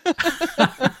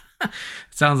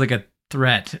 Sounds like a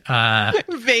threat.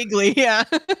 Vaguely, yeah.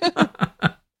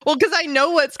 Well, because I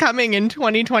know what's coming in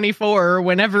 2024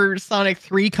 whenever Sonic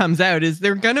 3 comes out is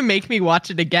they're going to make me watch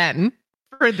it again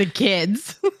for the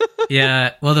kids.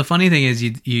 Yeah. Well, the funny thing is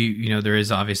you know, there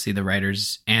is obviously the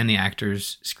writers and the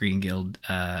actors Screen Guild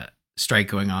strike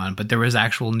going on, but there was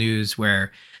actual news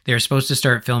where they were supposed to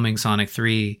start filming Sonic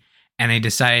 3 and they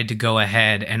decided to go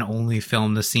ahead and only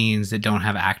film the scenes that don't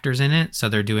have actors in it. So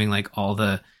they're doing like all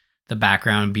the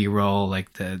background B-roll,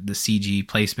 like the CG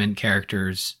placement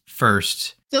characters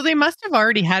first. So they must have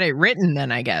already had it written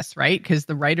then, I guess, right? Because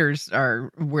the writers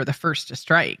were the first to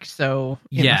strike. So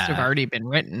it must have already been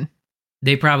written.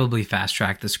 They probably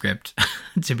fast-tracked the script,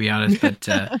 to be honest.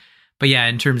 But yeah,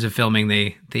 in terms of filming,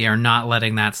 they are not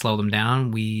letting that slow them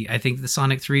down. I think the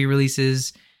Sonic 3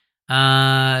 releases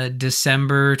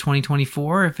December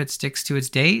 2024 if it sticks to its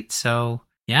date. So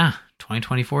yeah,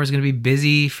 2024 is going to be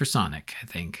busy for Sonic, I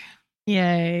think.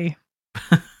 Yay.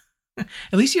 At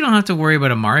least you don't have to worry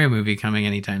about a Mario movie coming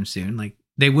anytime soon. Like,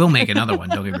 they will make another one,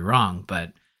 don't get me wrong,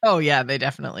 but oh yeah, they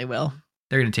definitely will.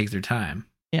 They're going to take their time.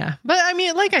 Yeah. But I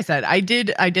mean, like I said, I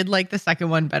did like the second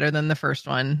one better than the first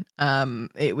one.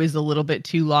 It was a little bit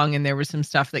too long and there was some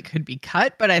stuff that could be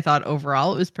cut, but I thought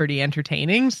overall it was pretty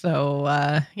entertaining. So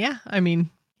yeah, I mean,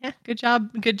 yeah, good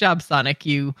job, Sonic.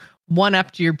 You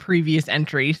one-upped your previous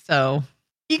entry, so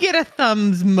you get a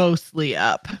thumbs mostly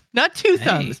up. Not two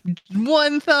thumbs.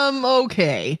 One thumb,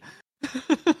 okay.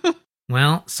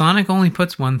 Well, Sonic only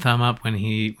puts one thumb up when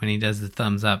he does the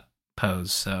thumbs up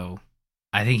pose, so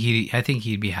I think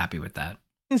he'd be happy with that.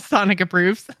 Sonic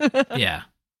approves. Yeah.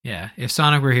 If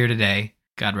Sonic were here today,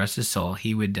 God rest his soul,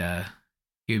 he would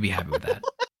be happy with that.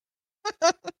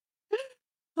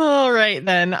 All right,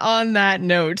 then. On that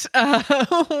note,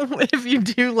 if you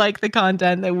do like the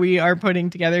content that we are putting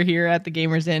together here at The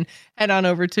Gamers Inn, head on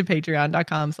over to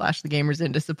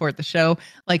patreon.com/thegamersin to support the show.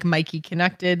 Like Mikey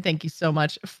Connected, thank you so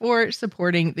much for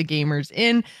supporting The Gamers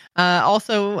Inn.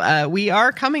 Also, we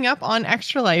are coming up on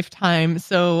Extra Lifetime,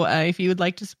 so if you would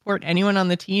like to support anyone on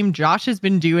the team, Josh has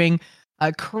been doing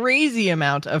a crazy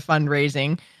amount of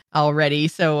fundraising already.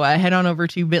 So head on over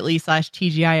to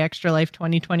bit.ly/TGI Extra Life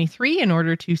 2023 in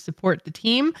order to support the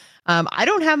team. I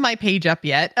don't have my page up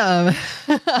yet.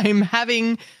 I'm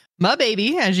having my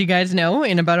baby, as you guys know,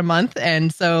 in about a month.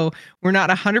 And so we're not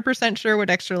 100% sure what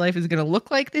Extra Life is going to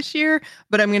look like this year,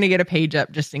 but I'm going to get a page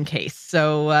up just in case.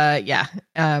 So yeah,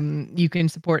 you can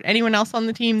support anyone else on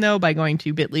the team, though, by going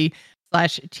to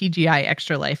bit.ly/TGI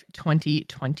Extra Life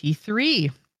 2023.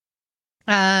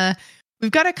 We've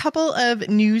got a couple of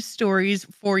news stories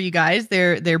for you guys.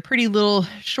 They're pretty little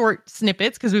short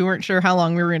snippets because we weren't sure how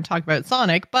long we were going to talk about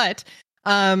Sonic, but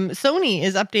Sony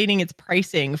is updating its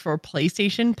pricing for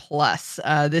PlayStation Plus.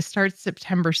 This starts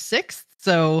September 6th.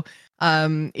 So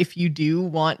if you do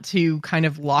want to kind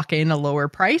of lock in a lower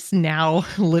price,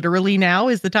 literally now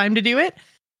is the time to do it.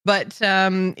 But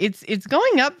it's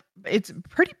going up. It's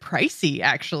pretty pricey,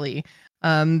 actually.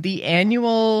 The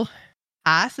annual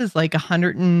pass is like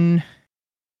 160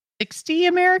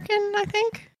 American, I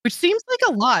think, which seems like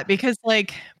a lot because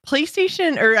like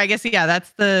PlayStation, or I guess, yeah, that's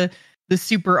the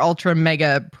super ultra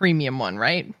mega premium one,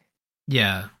 right?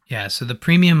 Yeah. So the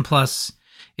premium plus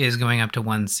is going up to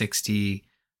 160.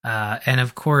 And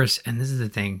of course, and this is the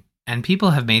thing, and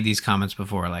people have made these comments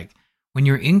before, like when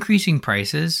you're increasing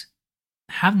prices,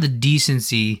 have the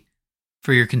decency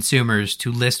for your consumers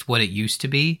to list what it used to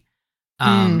be.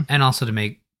 And also to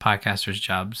make podcasters'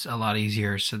 jobs a lot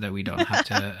easier so that we don't have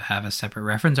to have a separate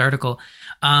reference article.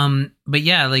 But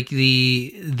yeah, like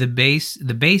the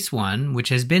base one, which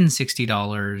has been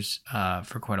 $60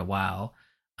 for quite a while,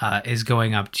 is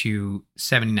going up to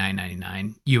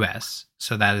 $79.99 US.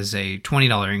 So that is a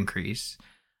 $20 increase.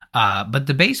 But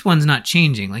the base one's not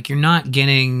changing. Like, you're not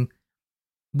getting,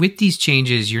 with these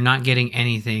changes, you're not getting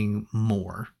anything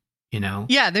more, you know?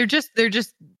 Yeah, they're just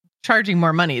charging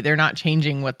more money. They're not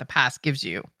changing what the pass gives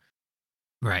you.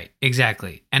 Right,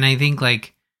 exactly. And I think,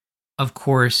 like, of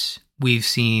course, we've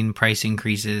seen price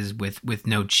increases with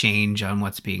no change on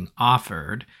what's being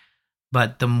offered.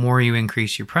 But the more you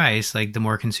increase your price, like, the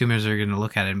more consumers are going to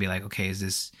look at it and be like, okay,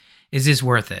 is this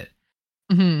worth it?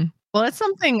 Mm-hmm. Well, that's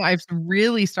something I've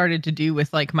really started to do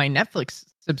with like my Netflix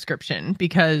subscription,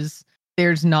 because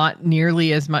there's not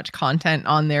nearly as much content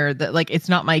on there that, like, it's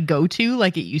not my go-to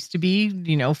like it used to be,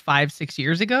 5-6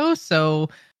 years ago. So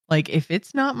like, if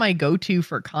it's not my go-to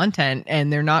for content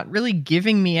and they're not really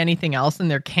giving me anything else and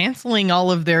they're canceling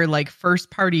all of their like first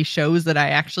party shows that I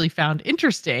actually found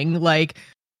interesting, like,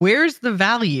 where's the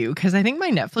value? Because I think my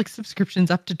Netflix subscription's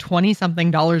up to $20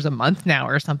 something a month now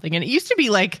or something. And it used to be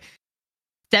like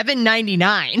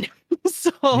 $7.99.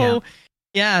 So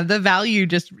yeah, the value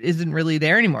just isn't really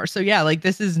there anymore. So yeah, like,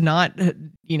 this is not, a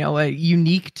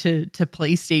unique to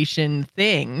PlayStation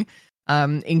thing,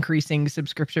 increasing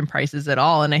subscription prices at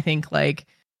all. And I think like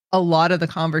a lot of the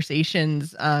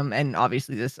conversations, and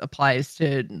obviously this applies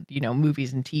to,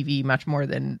 movies and TV much more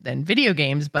than video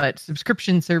games, but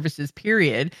subscription services,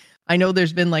 period. I know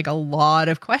there's been like a lot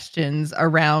of questions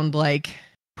around like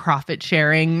profit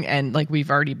sharing, and like we've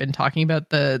already been talking about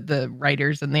the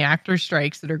writers and the actors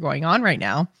strikes that are going on right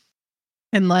now.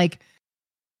 And like,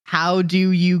 how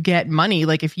do you get money?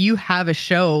 Like if you have a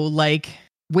show like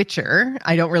Witcher,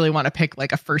 I don't really want to pick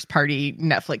like a first party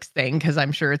Netflix thing because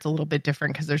I'm sure it's a little bit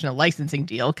different because there's no licensing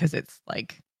deal because it's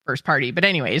like first party. But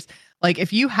anyways, like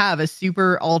if you have a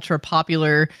super ultra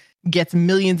popular, gets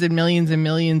millions and millions and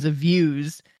millions of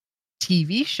views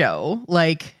TV show,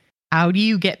 like how do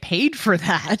you get paid for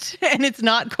that? And it's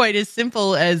not quite as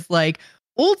simple as like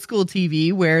old school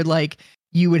TV where like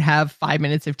you would have 5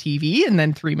 minutes of TV and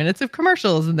then 3 minutes of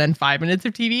commercials and then 5 minutes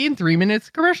of TV and 3 minutes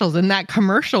of commercials. And that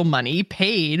commercial money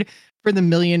paid for the $1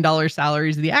 million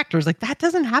salaries of the actors. Like that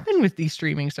doesn't happen with these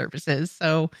streaming services.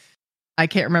 So I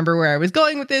can't remember where I was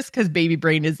going with this because baby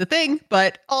brain is a thing,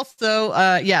 but also,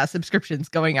 subscriptions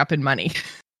going up in money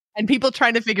and people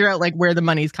trying to figure out like where the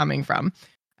money's coming from,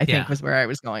 I think was where I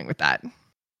was going with that.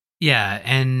 Yeah.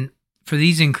 And for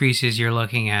these increases, you're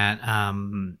looking at,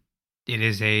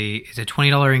 it's a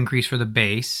 $20 increase for the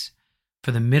base.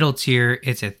 For the middle tier,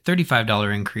 it's a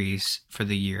 $35 increase for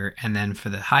the year. And then for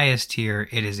the highest tier,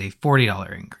 it is a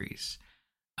 $40 increase,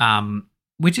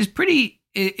 which is pretty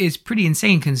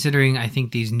insane considering I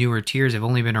think these newer tiers have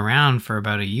only been around for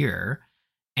about a year.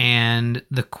 And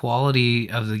the quality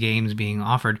of the games being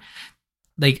offered,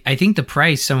 like I think the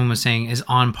price someone was saying is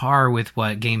on par with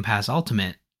what Game Pass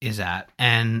Ultimate is at.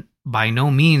 And by no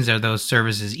means are those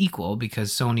services equal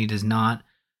because Sony does not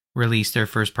release their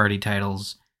first party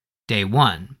titles day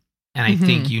one. And I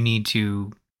think you need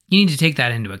to take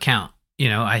that into account. You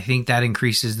know, I think that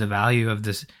increases the value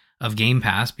of Game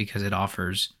Pass because it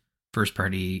offers first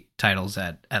party titles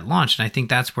at launch. And I think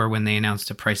that's where when they announced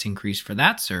a price increase for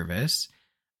that service,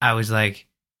 I was like,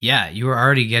 yeah, you were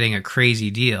already getting a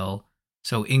crazy deal.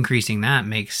 So increasing that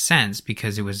makes sense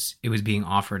because it was being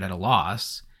offered at a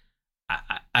loss.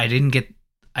 I think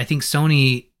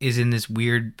Sony is in this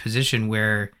weird position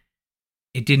where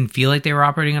it didn't feel like they were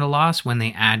operating at a loss when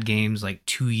they add games like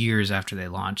 2 years after they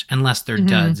launch, unless they're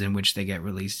duds in which they get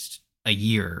released a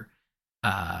year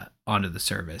onto the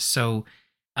service. So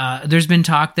there's been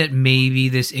talk that maybe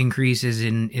this increase is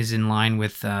in line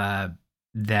with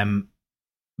them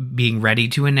being ready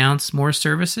to announce more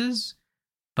services.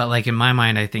 But like in my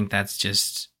mind, I think that's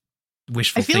just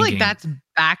wishful thinking. I feel like that's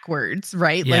backwards,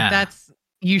 right? Yeah. Like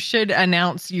you should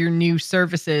announce your new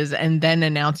services and then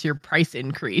announce your price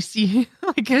increase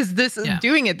because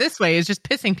doing it this way is just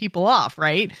pissing people off,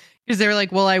 right? Because they're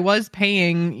like, well, I was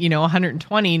paying,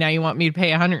 120. Now you want me to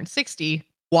pay 160.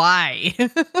 Why?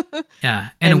 Yeah.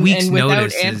 And a week's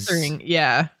notice answering.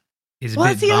 Is well, a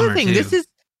that's bit the other bummer thing.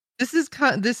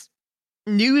 too. This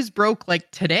news broke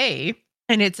like today.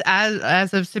 And it's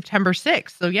as of September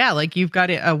 6th. So yeah, like you've got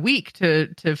a week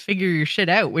to figure your shit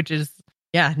out, which is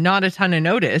not a ton of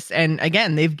notice. And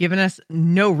again, they've given us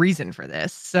no reason for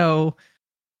this. So,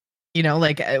 you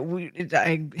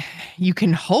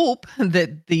can hope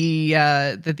that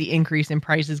the increase in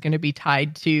price is going to be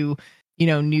tied to,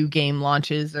 new game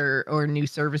launches or new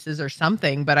services or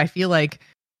something. But I feel like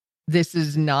this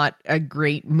is not a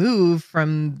great move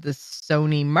from the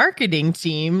Sony marketing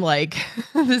team. Like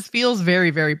this feels very,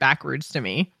 very backwards to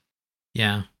me.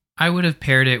 Yeah. I would have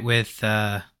paired it with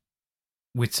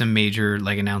some major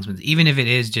like announcements, even if it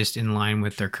is just in line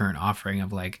with their current offering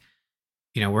of like,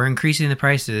 we're increasing the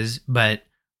prices, but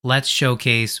let's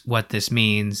showcase what this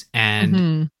means.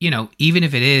 And, even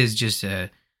if it is just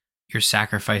you're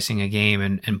sacrificing a game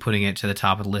and putting it to the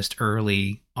top of the list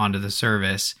early onto the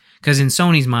service. Because in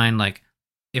Sony's mind, like,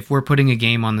 if we're putting a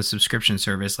game on the subscription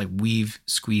service, like, we've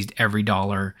squeezed every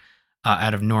dollar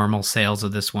out of normal sales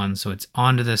of this one, so it's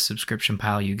onto the subscription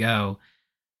pile you go.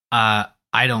 I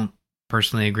don't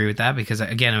personally agree with that because,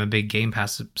 again, I'm a big Game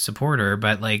Pass supporter,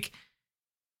 but, like,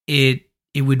 it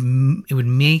would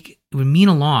mean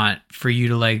a lot for you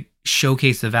to, like,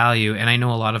 showcase the value. And I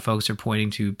know a lot of folks are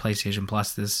pointing to PlayStation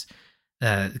Plus this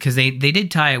because they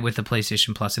did tie it with the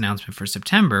PlayStation Plus announcement for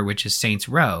September, which is Saints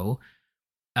Row,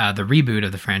 the reboot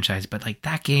of the franchise. But like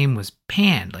that game was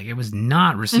panned, like it was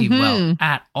not received well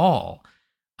at all.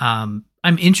 I'm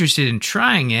interested in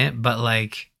trying it, but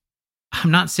like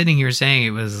I'm not sitting here saying it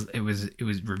was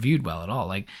reviewed well at all.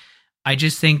 Like I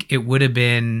just think it would have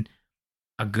been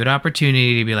a good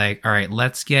opportunity to be like, all right,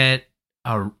 let's get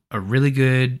a really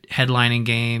good headlining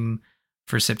game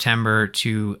for September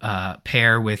to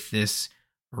pair with this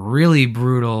really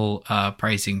brutal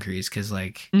price increase because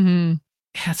like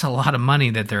that's a lot of money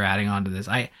that they're adding onto this.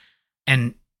 I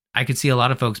could see a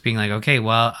lot of folks being like, okay,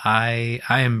 well, I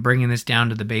am bringing this down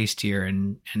to the base tier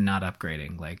and not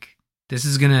upgrading. Like This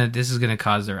is gonna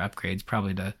cause their upgrades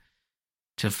probably to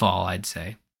fall, I'd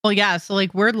say. Well, yeah. So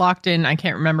like we're locked in. I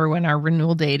can't remember when our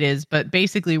renewal date is, but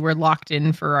basically we're locked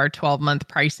in for our 12-month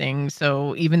pricing.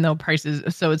 So even though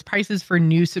it's prices for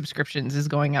new subscriptions is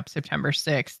going up September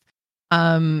 6th.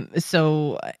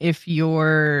 So if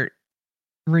your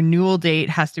renewal date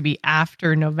has to be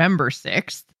after November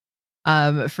 6th,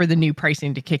 for the new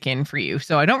pricing to kick in for you.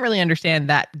 So I don't really understand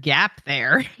that gap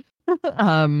there.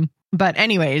 But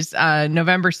anyways,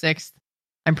 November 6th,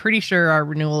 I'm pretty sure our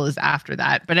renewal is after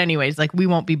that. But anyways, like we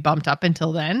won't be bumped up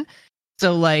until then.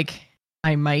 So like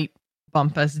I might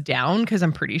bump us down because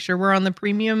I'm pretty sure we're on the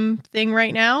premium thing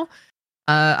right now.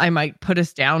 I might put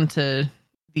us down to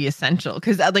the essential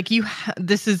because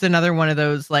this is another one of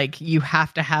those like you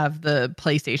have to have the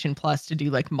PlayStation Plus to do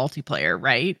like multiplayer,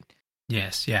 right?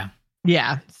 Yes, yeah.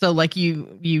 Yeah. So like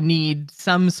you need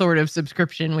some sort of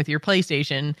subscription with your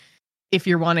PlayStation if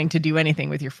you're wanting to do anything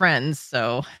with your friends.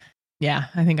 So yeah,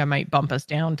 I think I might bump us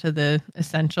down to the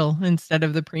essential instead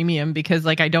of the premium because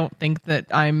like I don't think that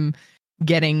I'm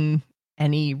getting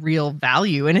any real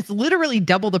value, and it's literally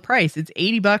double the price. It's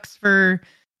 $80 for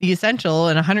the essential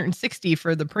and $160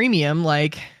 for the premium.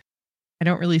 Like I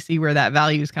don't really see where that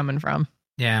value is coming from.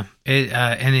 Yeah.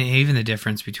 And even the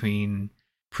difference between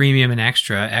premium and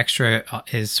extra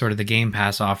is sort of the Game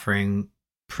Pass offering.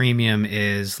 Premium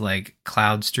is like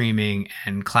cloud streaming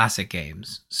and classic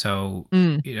games. So,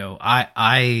 you know,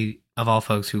 I of all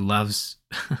folks who loves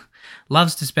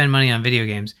to spend money on video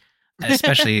games,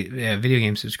 especially video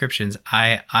game subscriptions,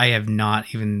 I have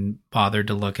not even bothered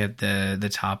to look at the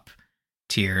top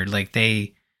tier. Like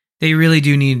they really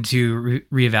do need to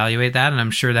reevaluate that, and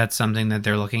I'm sure that's something that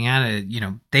they're looking at. You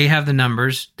know, they have the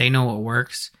numbers, they know what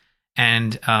works,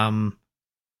 and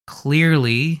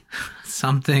clearly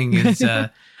something is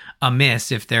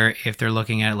amiss if they're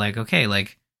looking at it like, okay,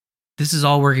 like this is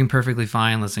all working perfectly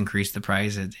fine, let's increase the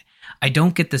price. I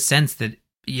don't get the sense that,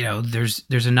 you know, there's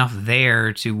enough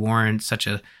there to warrant such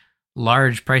a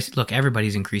large price. Look,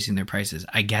 everybody's increasing their prices,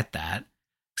 I get that,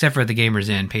 except for the Gamers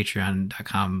Inn.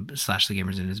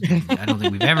 Patreon.com/thegamersinn I don't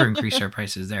think we've ever increased our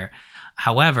prices there.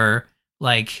 However,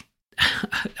 like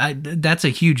that's a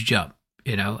huge jump,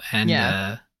 you know,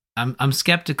 and I'm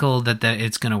skeptical that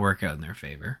it's going to work out in their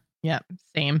favor. Yeah,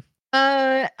 same.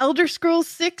 Elder Scrolls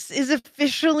 6 is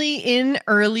officially in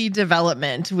early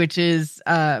development, which is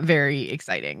very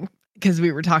exciting because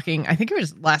we were talking, I think it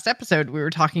was last episode, we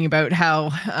were talking about how,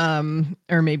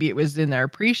 or maybe it was in our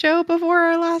pre-show before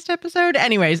our last episode.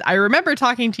 Anyways, I remember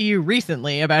talking to you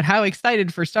recently about how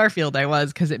excited for Starfield I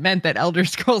was because it meant that Elder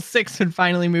Scrolls 6 would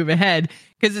finally move ahead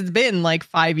because it's been like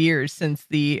 5 years since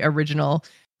the original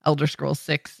Elder Scrolls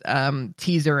 6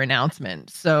 teaser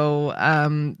announcement. So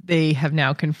they have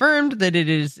now confirmed that it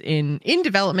is in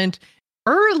development,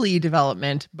 early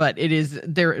development, but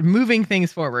they're moving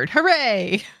things forward.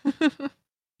 Hooray!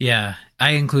 Yeah,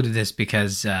 I included this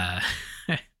because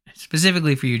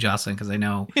specifically for you, Jocelyn, because I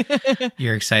know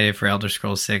you're excited for Elder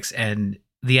Scrolls 6. And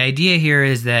the idea here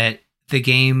is that the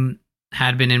game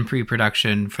had been in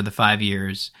pre-production for the 5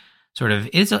 years. Sort of,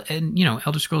 and you know,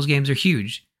 Elder Scrolls games are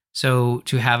huge. So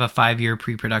to have a 5-year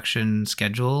pre-production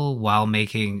schedule while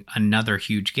making another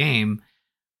huge game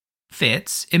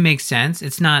fits. It makes sense.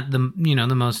 It's not the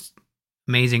most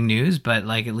amazing news, but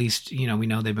like at least, you know, we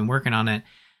know they've been working on it.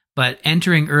 But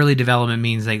entering early development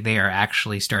means like they are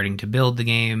actually starting to build the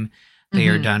game. They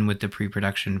are done with the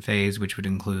pre-production phase, which would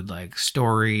include like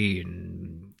story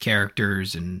and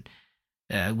characters and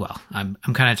I'm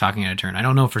kind of talking out of turn. I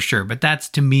don't know for sure, but that's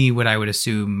to me what I would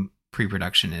assume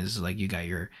pre-production is. Like you got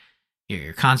your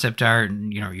concept art,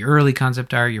 and, you know, your early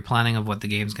concept art, your planning of what the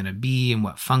game's going to be and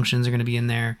what functions are going to be in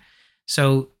there.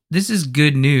 So this is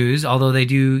good news, although they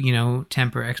do, you know,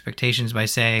 temper expectations by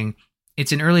saying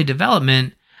it's in early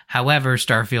development. However,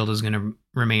 Starfield is going to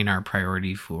remain our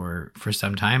priority for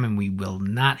some time, and we will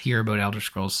not hear about Elder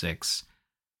Scrolls 6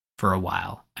 for a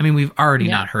while. I mean, we've already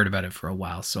not heard about it for a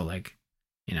while, so like,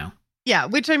 you know. Yeah,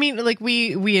 which I mean, like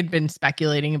we had been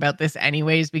speculating about this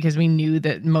anyways because we knew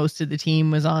that most of the team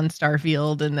was on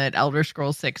Starfield and that Elder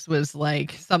Scrolls 6 was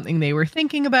like something they were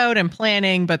thinking about and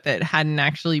planning, but that hadn't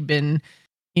actually been,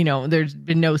 you know, there's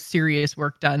been no serious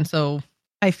work done. So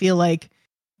I feel like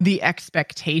the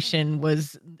expectation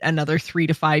was another 3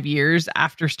 to 5 years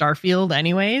after Starfield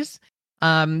anyways,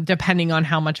 depending on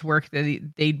how much work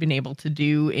they'd been able to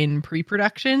do in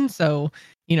pre-production. So,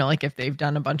 you know, like if they've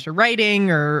done a bunch of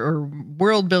writing or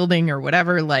world building or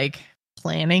whatever, like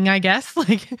planning, I guess,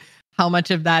 like how much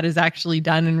of that is actually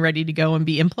done and ready to go and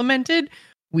be implemented,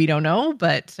 we don't know.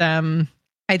 But I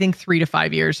think 3 to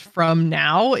 5 years from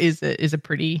now is a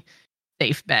pretty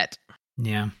safe bet.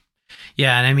 Yeah.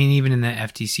 Yeah, and I mean, even in the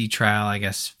FTC trial, I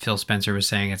guess Phil Spencer was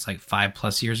saying it's like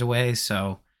 5+ years away.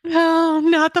 So No,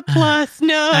 not the plus. I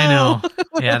No. know.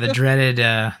 Yeah, the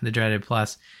dreaded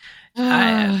plus.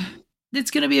 I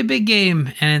It's gonna be a big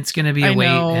game, and it's gonna be a I wait.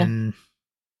 know.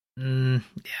 And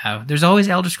yeah, there's always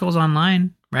Elder Scrolls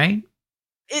Online, right?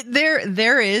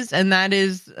 There is, and that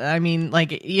is, I mean,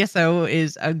 like ESO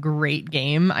is a great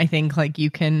game. I think like you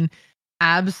can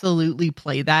absolutely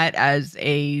play that as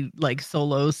a like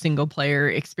solo single player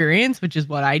experience, which is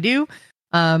what I do.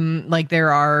 Like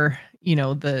there are,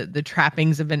 the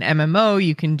trappings of an MMO.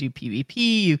 You can do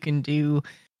PvP, you can do,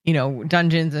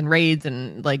 dungeons and raids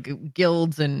and like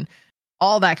guilds and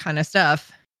all that kind of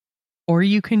stuff, or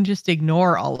you can just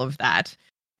ignore all of that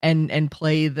and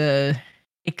play the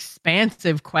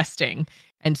expansive questing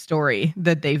and story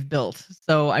that they've built.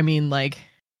 So I mean, like,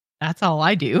 that's all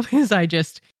I do is I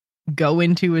just go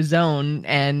into a zone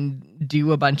and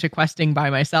do a bunch of questing by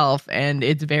myself, and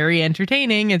it's very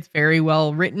entertaining, it's very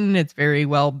well written, it's very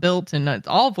well built, and it's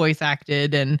all voice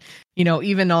acted. And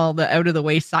even all the out of the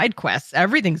way side quests,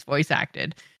 everything's voice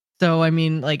acted. So I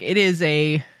mean, like, it is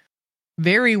a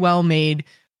very well made,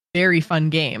 very fun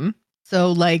game.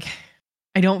 So like,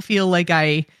 I don't feel like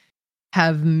I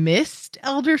have missed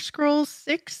Elder Scrolls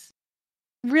 6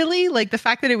 really. Like the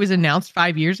fact that it was announced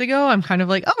 5 years ago, I'm kind of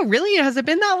like, oh really, has it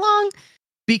been that long?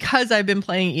 Because I've been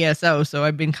playing ESO, so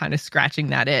I've been kind of scratching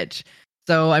that itch.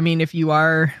 So I mean, if you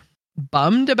are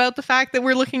bummed about the fact that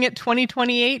we're looking at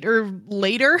 2028 or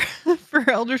later for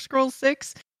Elder Scrolls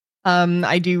 6,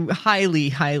 I do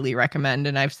highly recommend,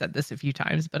 and I've said this a few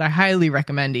times, but I highly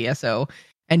recommend ESO.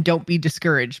 And don't be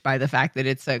discouraged by the fact that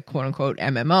it's a quote unquote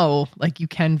MMO. Like you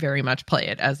can very much play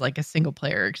it as like a single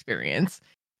player experience.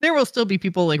 There will still be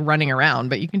people like running around,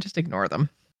 but you can just ignore them.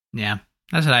 Yeah,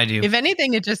 that's what I do. If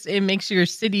anything, it makes your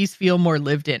cities feel more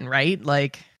lived in, right?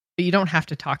 Like, but you don't have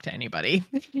to talk to anybody.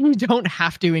 You don't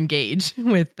have to engage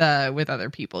with other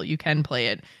people. You can play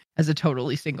it as a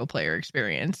totally single player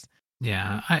experience.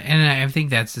 Yeah, and I think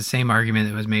that's the same argument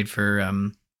that was made for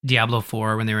Diablo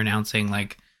 4 when they were announcing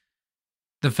like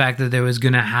the fact that there was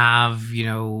going to have,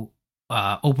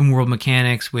 open world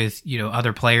mechanics with,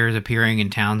 other players appearing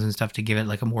in towns and stuff to give it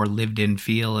like a more lived in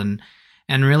feel. And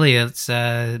really it's,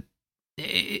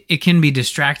 it can be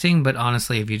distracting, but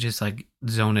honestly, if you just like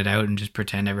zone it out and just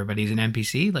pretend everybody's an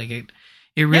NPC, like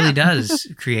it really does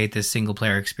create this single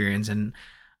player experience. And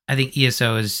I think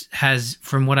ESO has,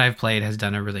 from what I've played, has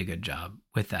done a really good job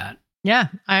with that. Yeah,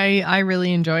 I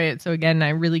really enjoy it. So again, I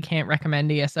really can't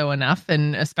recommend ESO enough.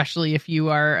 And especially if you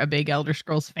are a big Elder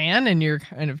Scrolls fan and you're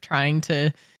kind of trying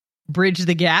to bridge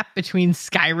the gap between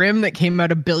Skyrim that came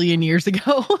out a billion years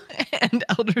ago and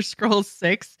Elder Scrolls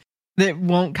 6 that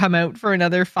won't come out for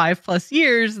another 5+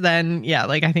 years, then yeah,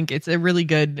 like I think it's a really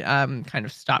good kind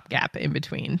of stopgap in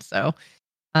between. So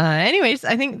anyways,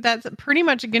 I think that's pretty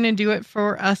much going to do it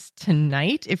for us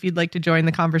tonight. If you'd like to join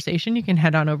the conversation, you can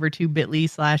head on over to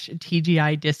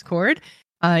bit.ly/TGI Discord.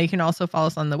 You can also follow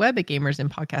us on the web at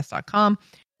gamersinpodcast.com,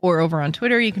 or over on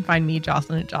Twitter. You can find me,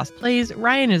 Jocelyn, at Joss Plays.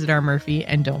 Ryan is at R. Murphy.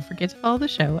 And don't forget to follow the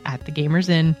show at The Gamers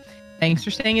Inn. Thanks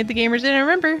for staying at The Gamers Inn. And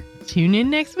remember, tune in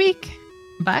next week.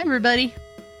 Bye, everybody.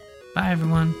 Bye,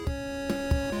 everyone.